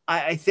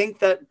I think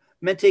that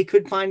Mete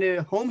could find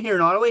a home here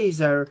in Ottawa.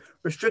 He's a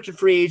restricted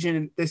free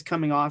agent this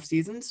coming off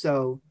season,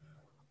 so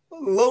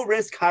low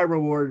risk, high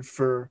reward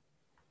for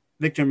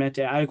Victor Mete.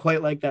 I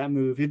quite like that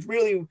move. It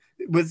really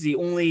was the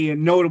only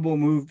notable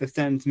move the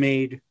Sens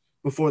made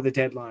before the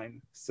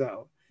deadline,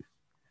 so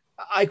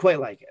I quite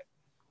like it.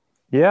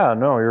 Yeah,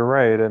 no, you're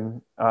right.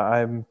 And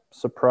I'm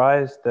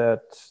surprised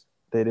that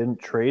they didn't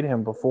trade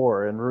him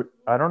before. And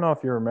I don't know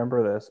if you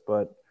remember this,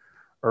 but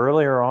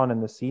earlier on in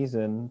the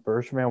season,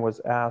 Bergevin was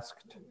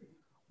asked,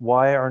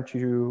 why aren't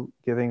you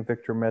giving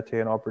Victor Mete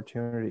an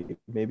opportunity?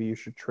 Maybe you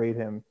should trade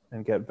him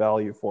and get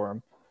value for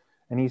him.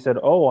 And he said,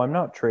 oh, I'm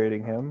not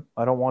trading him.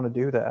 I don't want to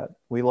do that.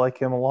 We like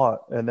him a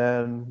lot. And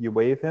then you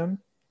waive him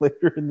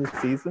later in the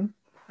season.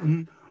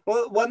 Mm-hmm.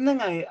 Well, one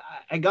thing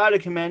I got to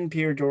commend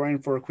Pierre Dorian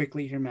for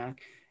quickly here,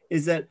 Mac,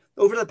 is that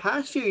over the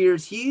past few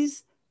years,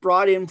 he's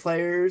brought in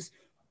players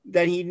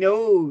that he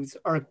knows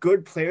are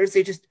good players.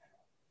 They just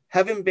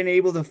haven't been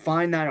able to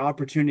find that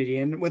opportunity.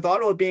 And with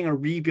Ottawa being a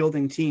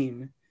rebuilding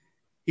team,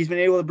 he's been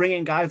able to bring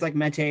in guys like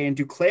Mete and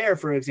Duclair,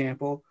 for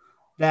example,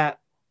 that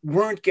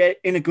weren't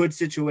in a good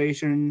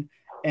situation,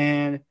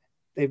 and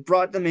they've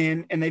brought them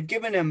in and they've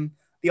given him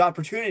the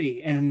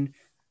opportunity. And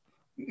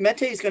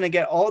Mete is going to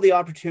get all the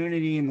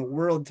opportunity in the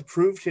world to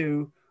prove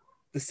to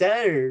the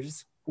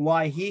Senators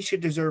why he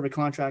should deserve a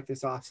contract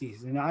this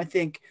offseason. And I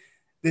think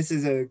this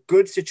is a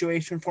good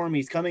situation for him.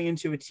 He's coming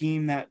into a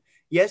team that,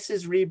 yes,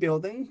 is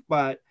rebuilding,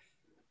 but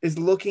is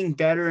looking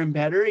better and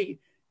better.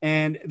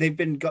 And they've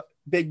been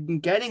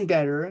getting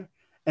better,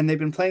 and they've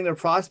been playing their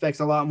prospects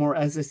a lot more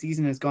as the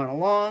season has gone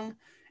along.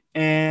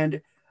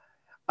 And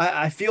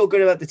I feel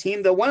good about the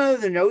team. The one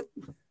other note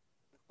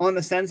on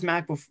the Sens,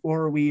 Mac,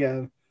 before we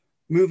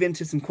move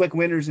into some quick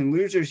winners and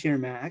losers here,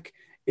 Mac,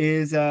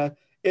 is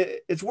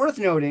it's worth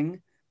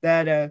noting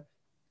that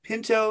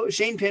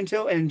Shane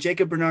Pinto and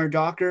Jacob Bernard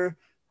Docker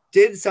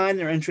did sign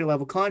their entry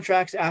level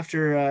contracts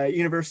after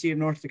University of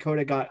North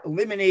Dakota got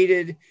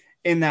eliminated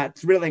in that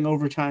thrilling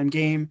overtime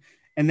game,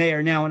 and they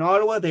are now in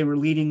Ottawa. They were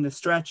leading the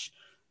stretch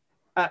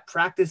at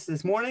practice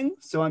this morning,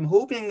 so I'm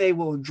hoping they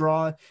will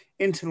draw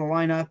into the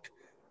lineup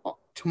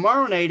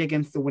tomorrow night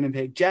against the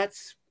Winnipeg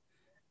Jets,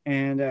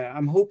 and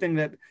I'm hoping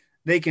that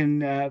they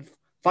can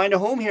find a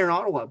home here in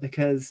Ottawa,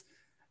 because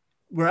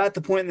we're at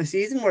the point in the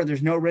season where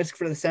there's no risk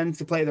for the Sens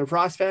to play their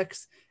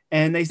prospects,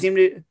 and they seem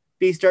to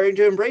be starting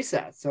to embrace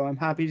that. So I'm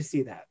happy to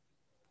see that.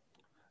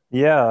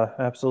 Yeah,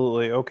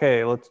 absolutely.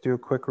 Okay, let's do a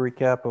quick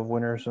recap of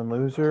winners and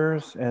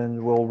losers,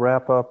 and we'll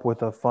wrap up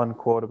with a fun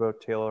quote about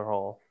Taylor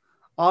Hall.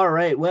 All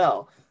right.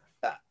 Well,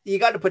 you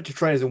got to put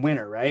Detroit as a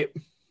winner, right?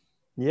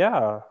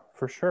 Yeah,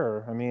 for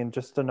sure. I mean,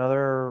 just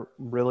another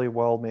really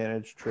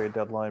well-managed trade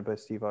deadline by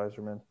Steve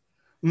Yzerman.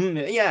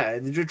 Yeah,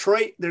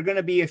 Detroit, they're going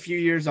to be a few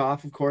years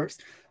off, of course.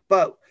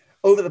 But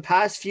over the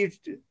past few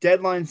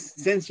deadlines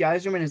since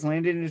Yzerman has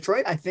landed in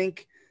Detroit, I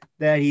think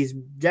that he's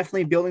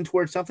definitely building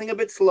towards something a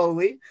bit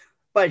slowly.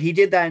 But he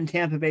did that in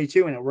Tampa Bay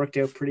too, and it worked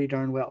out pretty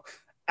darn well.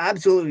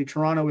 Absolutely,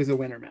 Toronto is a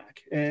winner,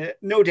 Mac.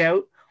 No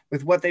doubt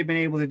with what they've been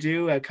able to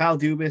do. Kyle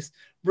Dubas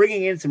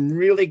bringing in some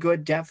really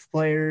good depth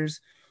players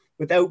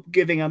without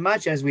giving them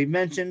much, as we've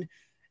mentioned.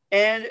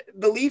 And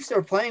the Leafs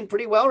are playing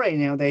pretty well right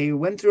now. They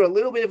went through a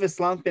little bit of a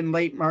slump in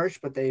late March,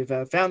 but they've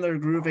found their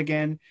groove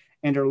again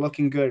and are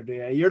looking good.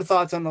 Your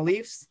thoughts on the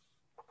Leafs?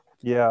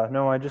 Yeah,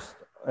 no,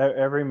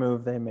 every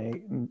move they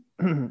made,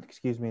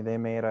 they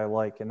made I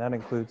like, and that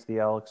includes the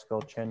Alex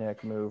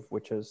Galchenyuk move,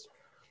 which has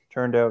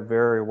turned out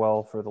very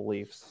well for the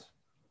Leafs.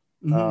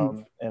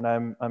 Mm-hmm. And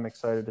I'm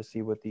excited to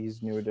see what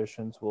these new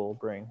additions will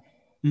bring.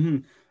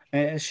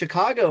 Mm-hmm.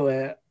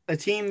 Chicago, a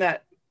team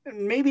that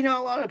maybe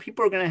not a lot of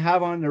people are going to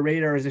have on the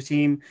radar as a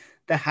team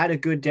that had a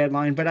good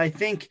deadline, but I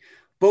think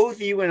both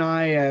you and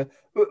I,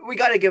 we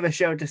got to give a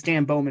shout out to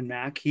Stan Bowman,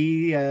 Mac.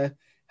 He had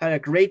a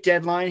great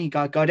deadline. He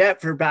got Gaudette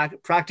for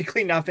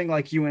practically nothing,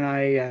 like you and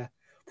I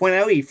point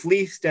out. He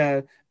fleeced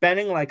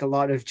Benning like a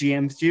lot of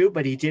GMs do,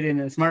 but he did it in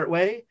a smart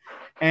way.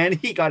 And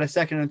he got a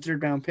second and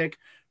third round pick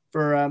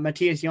for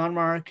Matthias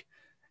Janmark.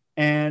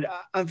 And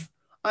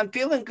I'm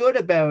feeling good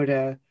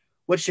about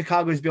what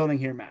Chicago's building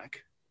here,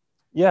 Mac.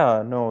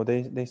 Yeah, no,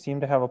 they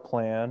seem to have a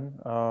plan.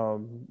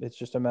 It's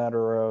just a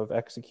matter of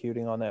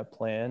executing on that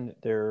plan.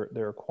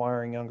 They're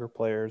acquiring younger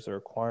players, they're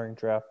acquiring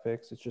draft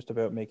picks. It's just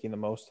about making the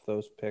most of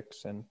those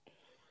picks,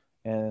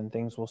 and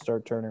things will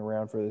start turning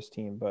around for this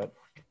team. But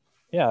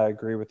yeah, I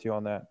agree with you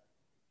on that.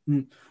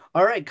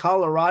 All right,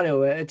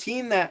 Colorado, a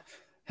team that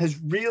has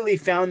really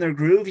found their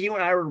groove. You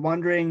and I were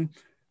wondering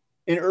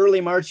in early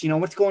March,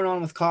 what's going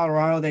on with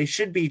Colorado? They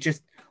should be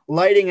just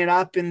lighting it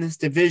up in this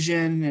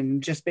division,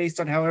 and just based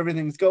on how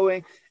everything's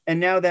going. And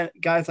now that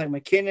guys like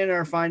McKinnon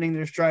are finding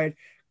their stride,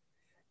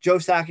 Joe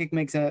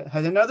Sakic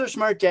has another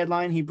smart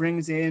deadline. He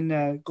brings in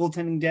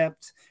goaltending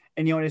depth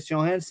and Jonas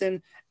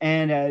Johansson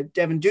and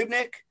Devin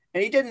Dubnyk,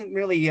 and he didn't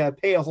really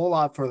pay a whole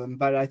lot for them,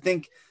 but I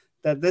think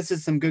that this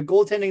is some good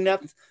goaltending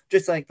depth,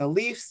 just like the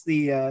Leafs.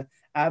 The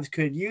Avs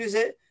could use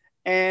it,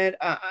 and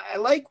I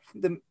like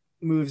the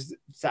moves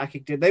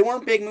Sakic did. They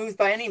weren't big moves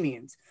by any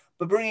means,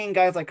 but bringing in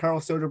guys like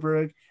Carl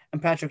Soderberg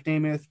and Patrick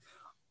Nemeth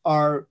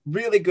are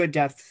really good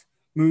depth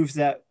moves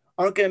that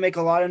aren't going to make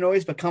a lot of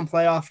noise, but come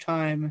playoff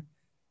time,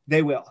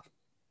 they will.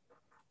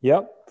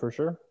 Yep, for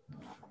sure.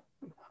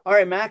 All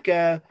right, Mac,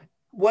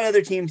 what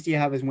other teams do you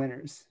have as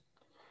winners?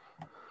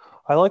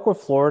 I like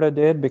what Florida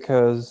did,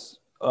 because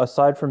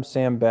aside from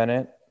Sam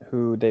Bennett,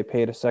 who they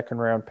paid a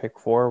second-round pick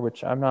for,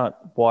 which I'm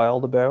not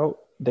wild about,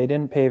 they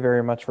didn't pay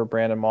very much for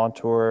Brandon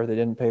Montour. They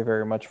didn't pay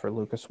very much for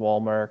Lucas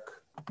Wallmark.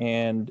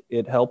 And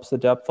it helps the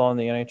depth on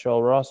the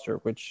NHL roster,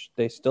 which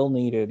they still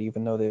needed,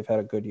 even though they've had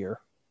a good year.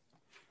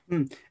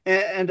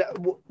 And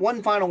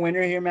one final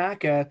winner here,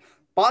 Mac.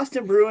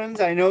 Boston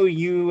Bruins, I know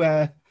you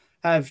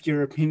have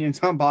your opinions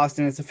on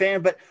Boston as a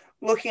fan, but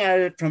looking at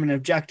it from an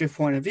objective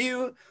point of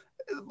view,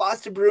 the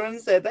Boston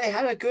Bruins, they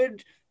had a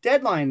good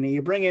deadline.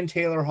 You bring in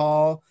Taylor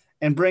Hall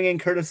and bring in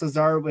Curtis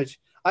Lazar, which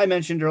I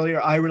mentioned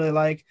earlier, I really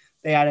like.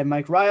 They added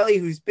Mike Riley,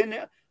 who's been,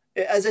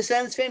 as a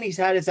Sens fan, he's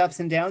had his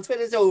ups and downs, but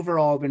has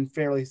overall been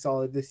fairly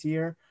solid this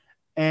year.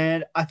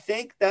 And I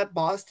think that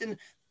Boston,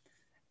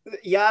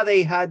 yeah,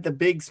 they had the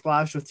big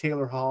splash with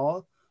Taylor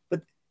Hall,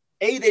 but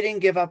A, they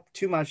didn't give up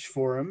too much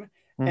for him.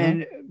 Mm-hmm.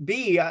 And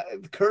B,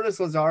 Curtis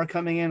Lazar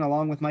coming in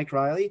along with Mike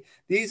Riley.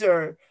 Those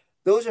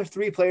are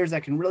three players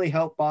that can really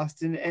help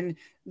Boston. And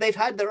they've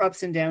had their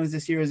ups and downs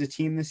this year as a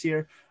team this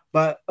year.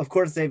 But of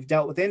course, they've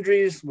dealt with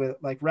injuries with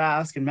like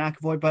Rask and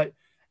McAvoy. But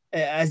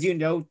as you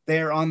know,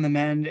 they're on the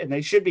mend and they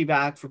should be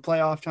back for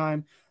playoff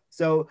time.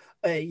 So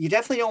you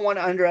definitely don't want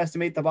to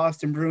underestimate the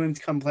Boston Bruins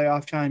come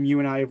playoff time. You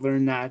and I have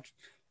learned that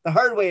the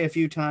hard way a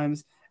few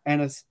times,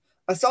 and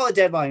a solid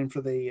deadline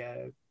for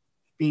the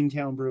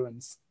Beantown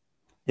Bruins.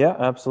 Yeah,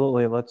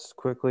 absolutely. Let's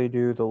quickly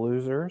do the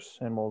losers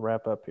and we'll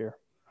wrap up here.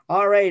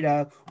 All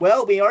right.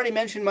 Well, we already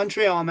mentioned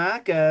Montreal,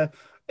 Mac.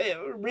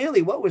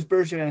 Really, what was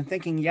Bergevin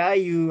thinking? Yeah,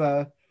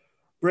 you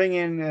bring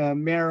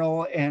in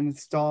Merrill and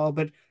Stahl,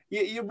 but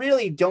you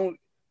really don't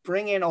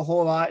bring in a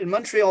whole lot. In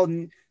Montreal,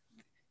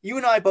 you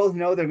and I both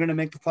know they're going to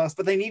make the plus,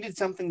 but they needed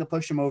something to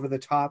push them over the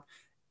top.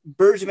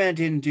 Bergevin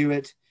didn't do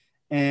it,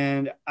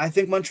 and I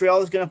think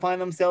Montreal is going to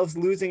find themselves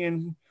losing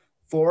in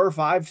 4 or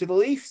 5 to the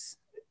Leafs.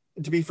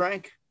 To be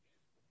frank.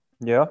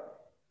 Yeah.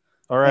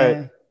 All right.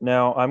 Uh,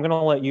 Now I'm going to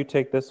let you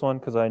take this one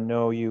because I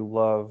know you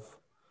love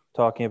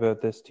talking about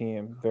this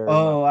team very much.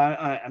 Oh,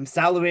 I'm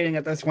salivating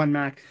at this one,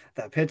 Mac.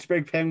 The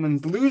Pittsburgh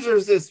Penguins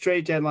losers this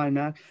trade deadline,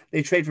 Mac.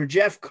 They trade for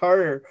Jeff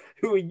Carter,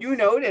 who you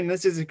note, and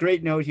this is a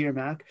great note here,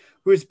 Mac,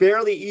 who is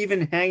barely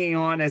even hanging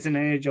on as an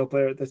NHL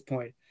player at this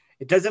point.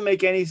 It doesn't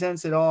make any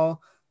sense at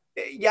all.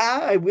 Yeah,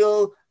 I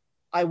will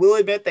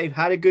admit they've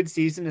had a good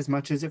season as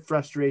much as it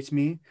frustrates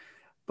me,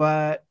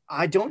 but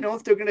I don't know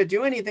if they're going to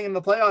do anything in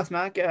the playoffs,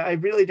 Mac. I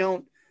really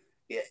don't.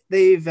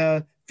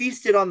 They've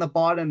feasted on the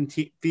bottom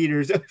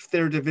feeders of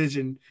their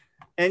division.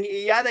 And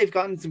yeah, they've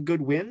gotten some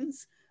good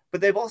wins, but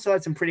they've also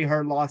had some pretty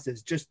hard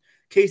losses. Just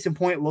case in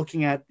point,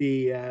 looking at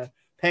the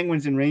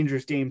Penguins and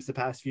Rangers games the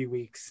past few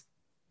weeks.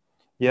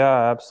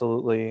 Yeah,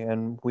 absolutely.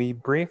 And we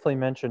briefly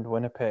mentioned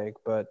Winnipeg,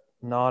 but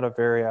not a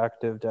very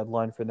active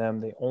deadline for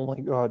them. They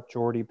only got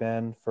Jordy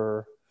Ben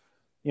for,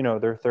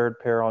 their third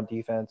pair on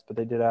defense, but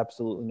they did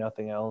absolutely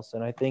nothing else.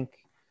 And I think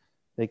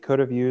they could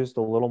have used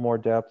a little more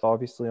depth,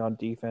 obviously, on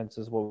defense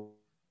is what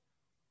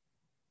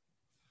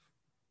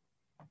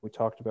we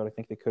talked about. I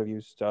think they could have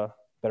used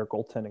better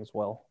goaltending as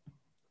well.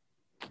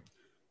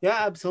 Yeah,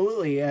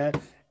 absolutely.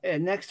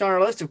 Next on our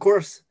list, of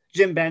course,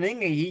 Jim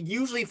Benning. He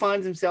usually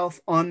finds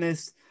himself on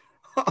the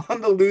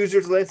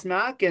losers list,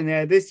 Mac, and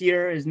this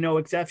year is no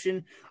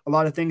exception. A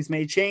lot of things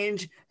have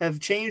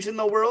changed in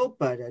the world,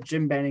 but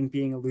Jim Benning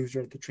being a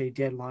loser at the trade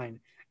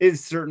deadline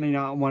is certainly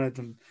not one of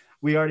them.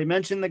 We already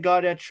mentioned the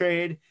Gaudette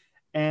trade,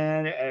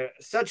 and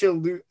such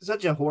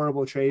a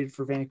horrible trade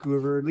for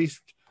Vancouver, at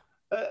least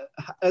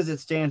as it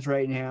stands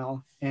right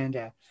now.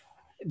 And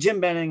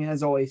Jim Benning,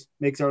 as always,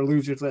 makes our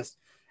losers list.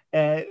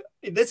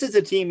 This is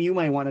a team you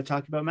might want to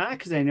talk about, Matt,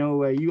 because I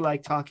know you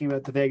like talking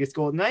about the Vegas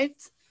Golden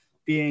Knights,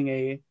 being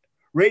a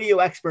radio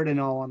expert and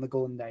all on the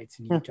Golden Knights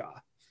in Utah.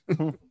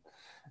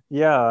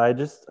 Yeah, I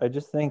just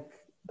think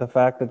the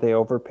fact that they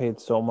overpaid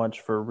so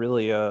much for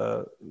really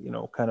a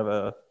kind of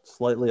a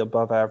slightly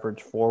above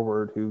average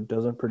forward who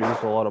doesn't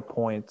produce a lot of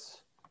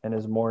points and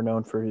is more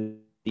known for his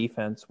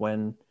defense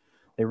when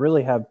they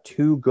really have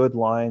two good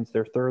lines.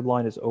 Their third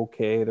line is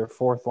okay. Their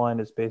fourth line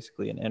is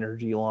basically an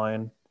energy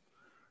line.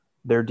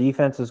 Their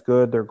defense is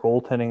good. Their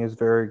goaltending is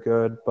very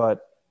good,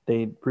 but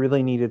they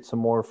really needed some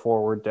more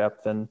forward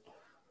depth. And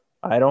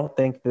I don't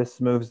think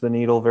this moves the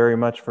needle very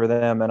much for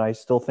them. And I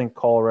still think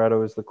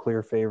Colorado is the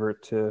clear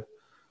favorite to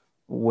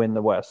win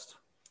the West.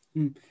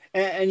 And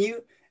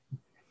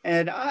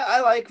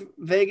I like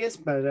Vegas,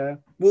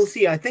 but we'll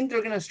see. I think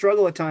they're going to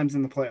struggle at times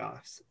in the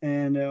playoffs.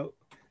 And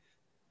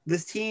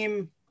this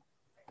team,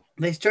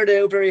 they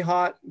started out very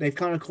hot. They've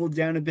kind of cooled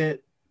down a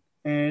bit.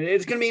 And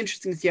it's going to be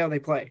interesting to see how they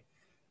play.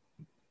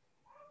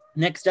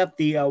 Next up,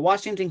 the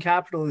Washington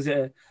Capitals.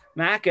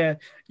 Mac,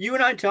 you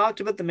and I talked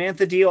about the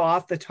Mantha deal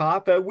off the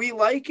top. We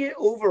like it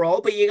overall,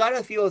 but you got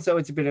to feel as though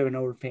it's a bit of an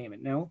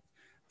overpayment, no?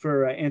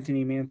 For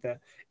Anthony Mantha.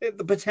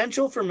 The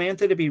potential for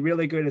Mantha to be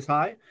really good is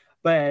high,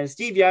 but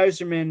Steve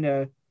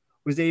Yzerman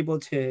was able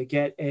to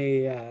get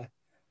a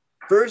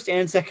first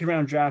and second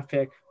round draft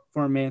pick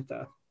for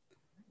Mantha,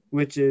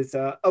 which is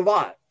a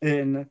lot.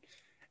 And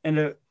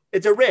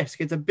it's a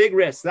risk. It's a big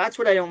risk. That's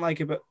what I don't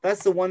like about.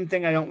 That's the one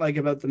thing I don't like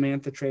about the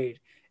Mantha trade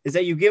is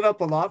that you give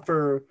up a lot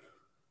for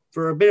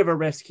a bit of a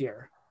risk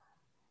here.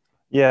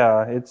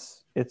 Yeah,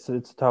 it's a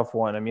tough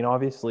one. I mean,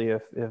 obviously,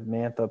 if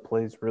Mantha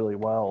plays really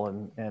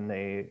well and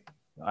they,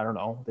 I don't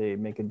know, they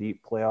make a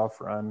deep playoff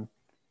run,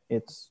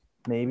 it's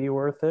maybe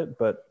worth it.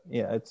 But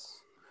yeah,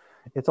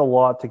 it's a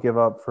lot to give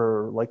up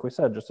for, like we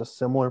said, just a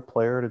similar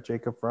player to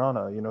Jacob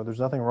Vrana. There's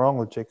nothing wrong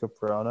with Jacob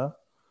Vrana,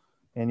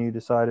 and you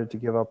decided to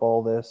give up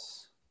all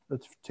this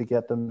to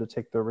get them to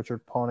take the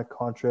Richard Panik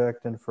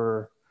contract and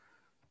for,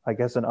 I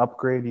guess, an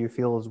upgrade you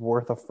feel is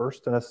worth a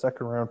first and a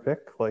second round pick.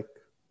 Like,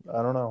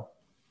 I don't know.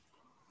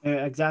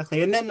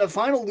 Exactly. And then the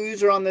final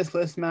loser on this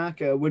list, Mac,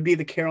 would be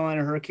the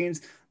Carolina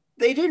Hurricanes.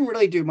 They didn't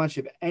really do much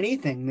of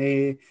anything.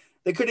 They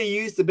could have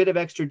used a bit of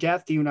extra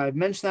depth. You and I have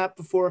mentioned that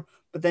before,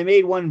 but they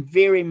made one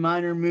very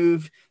minor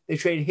move. They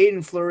traded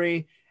Hayden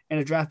Fleury and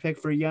a draft pick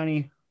for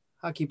Yanni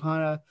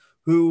Hakipana,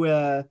 who,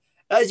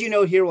 as you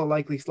know here, will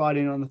likely slot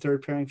in on the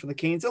third pairing for the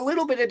Canes. A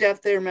little bit of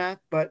depth there, Mac,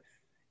 but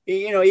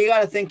you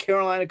got to think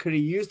Carolina could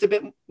have used a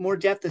bit more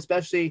depth,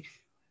 especially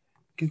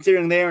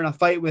considering they're in a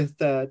fight with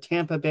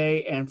Tampa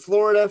Bay and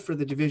Florida for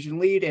the division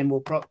lead, and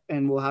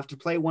we'll have to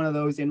play one of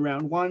those in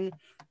round one.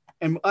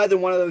 And either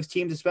one of those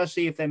teams,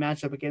 especially if they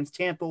match up against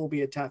Tampa, will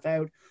be a tough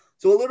out.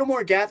 So a little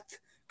more depth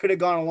could have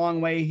gone a long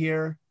way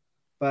here,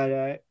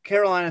 but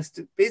Carolina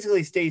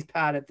basically stays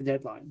pat at the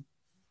deadline.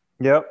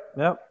 Yep.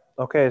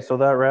 Okay, so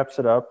that wraps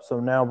it up. So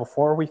now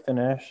before we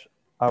finish,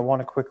 I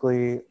want to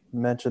quickly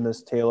mention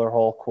this Taylor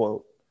Hall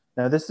quote.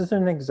 Now, this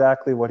isn't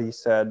exactly what he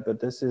said, but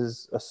this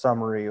is a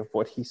summary of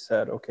what he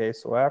said. Okay,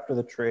 so after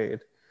the trade,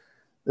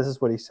 this is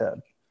what he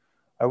said.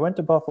 I went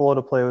to Buffalo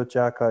to play with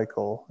Jack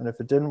Eichel, and if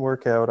it didn't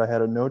work out, I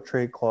had a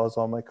no-trade clause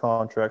on my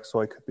contract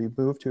so I could be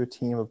moved to a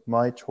team of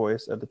my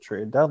choice at the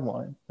trade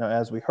deadline. Now,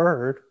 as we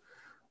heard,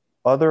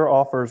 other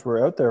offers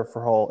were out there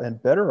for Hall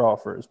and better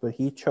offers, but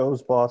he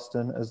chose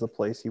Boston as the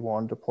place he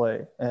wanted to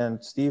play.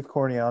 And Steve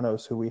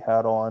Kornianos, who we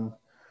had on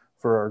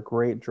for our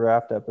great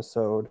draft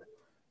episode,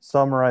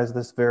 summarized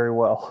this very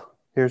well.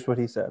 Here's what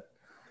he said.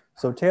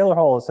 So Taylor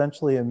Hall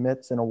essentially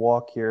admits in a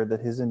walk here that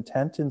his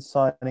intent in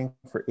signing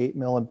for $8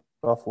 million in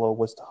Buffalo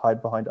was to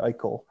hide behind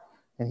Eichel,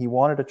 and he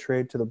wanted a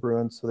trade to the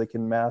Bruins so they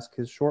can mask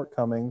his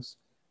shortcomings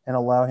and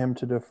allow him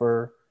to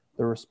defer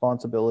the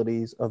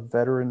responsibilities of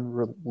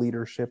veteran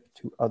leadership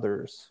to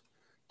others.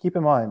 Keep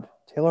in mind,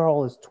 Taylor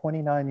Hall is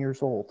 29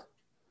 years old,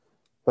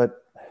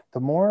 but the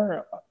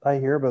more I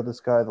hear about this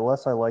guy, the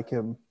less I like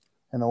him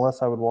and the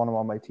less I would want him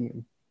on my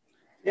team.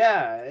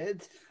 Yeah,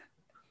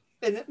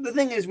 and the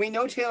thing is, we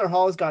know Taylor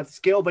Hall's got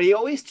skill, but he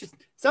always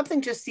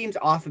something just seems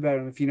off about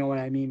him, if you know what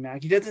I mean,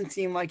 Mac. He doesn't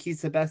seem like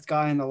he's the best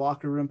guy in the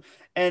locker room.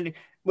 And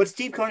what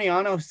Steve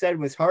Korniano said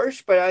was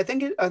harsh, but I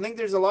think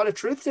there's a lot of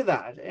truth to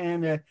that.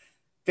 And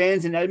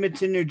fans in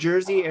Edmonton, New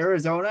Jersey,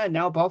 Arizona, and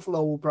now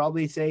Buffalo will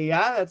probably say,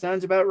 yeah, that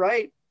sounds about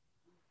right.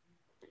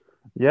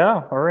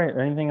 Yeah, all right.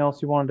 Anything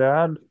else you wanted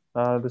to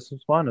add? This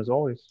was fun, as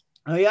always.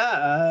 Oh,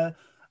 yeah.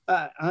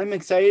 I'm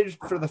excited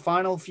for the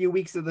final few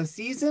weeks of the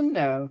season.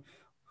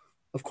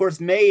 Of course,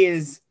 May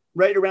is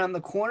right around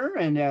the corner,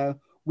 and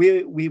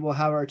we will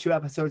have our 2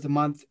 episodes a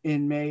month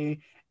in May.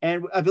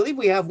 And I believe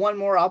we have one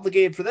more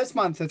obligated for this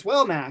month as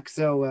well, Max.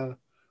 So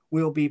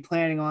we'll be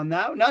planning on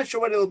that. Not sure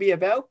what it'll be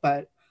about,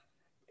 but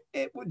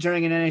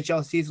during an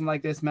NHL season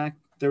like this, Mac,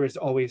 there is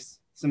always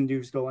some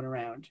news going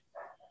around.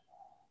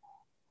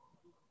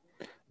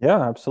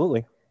 Yeah,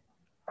 absolutely.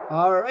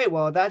 All right,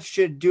 well, that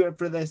should do it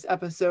for this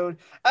episode.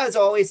 As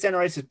always, Center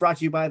Ice is brought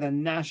to you by the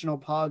National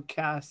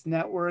Podcast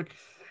Network,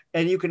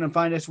 and you can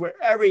find us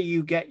wherever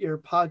you get your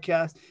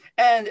podcast.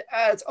 And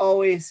as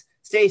always,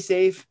 stay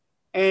safe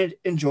and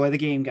enjoy the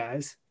game,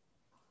 guys.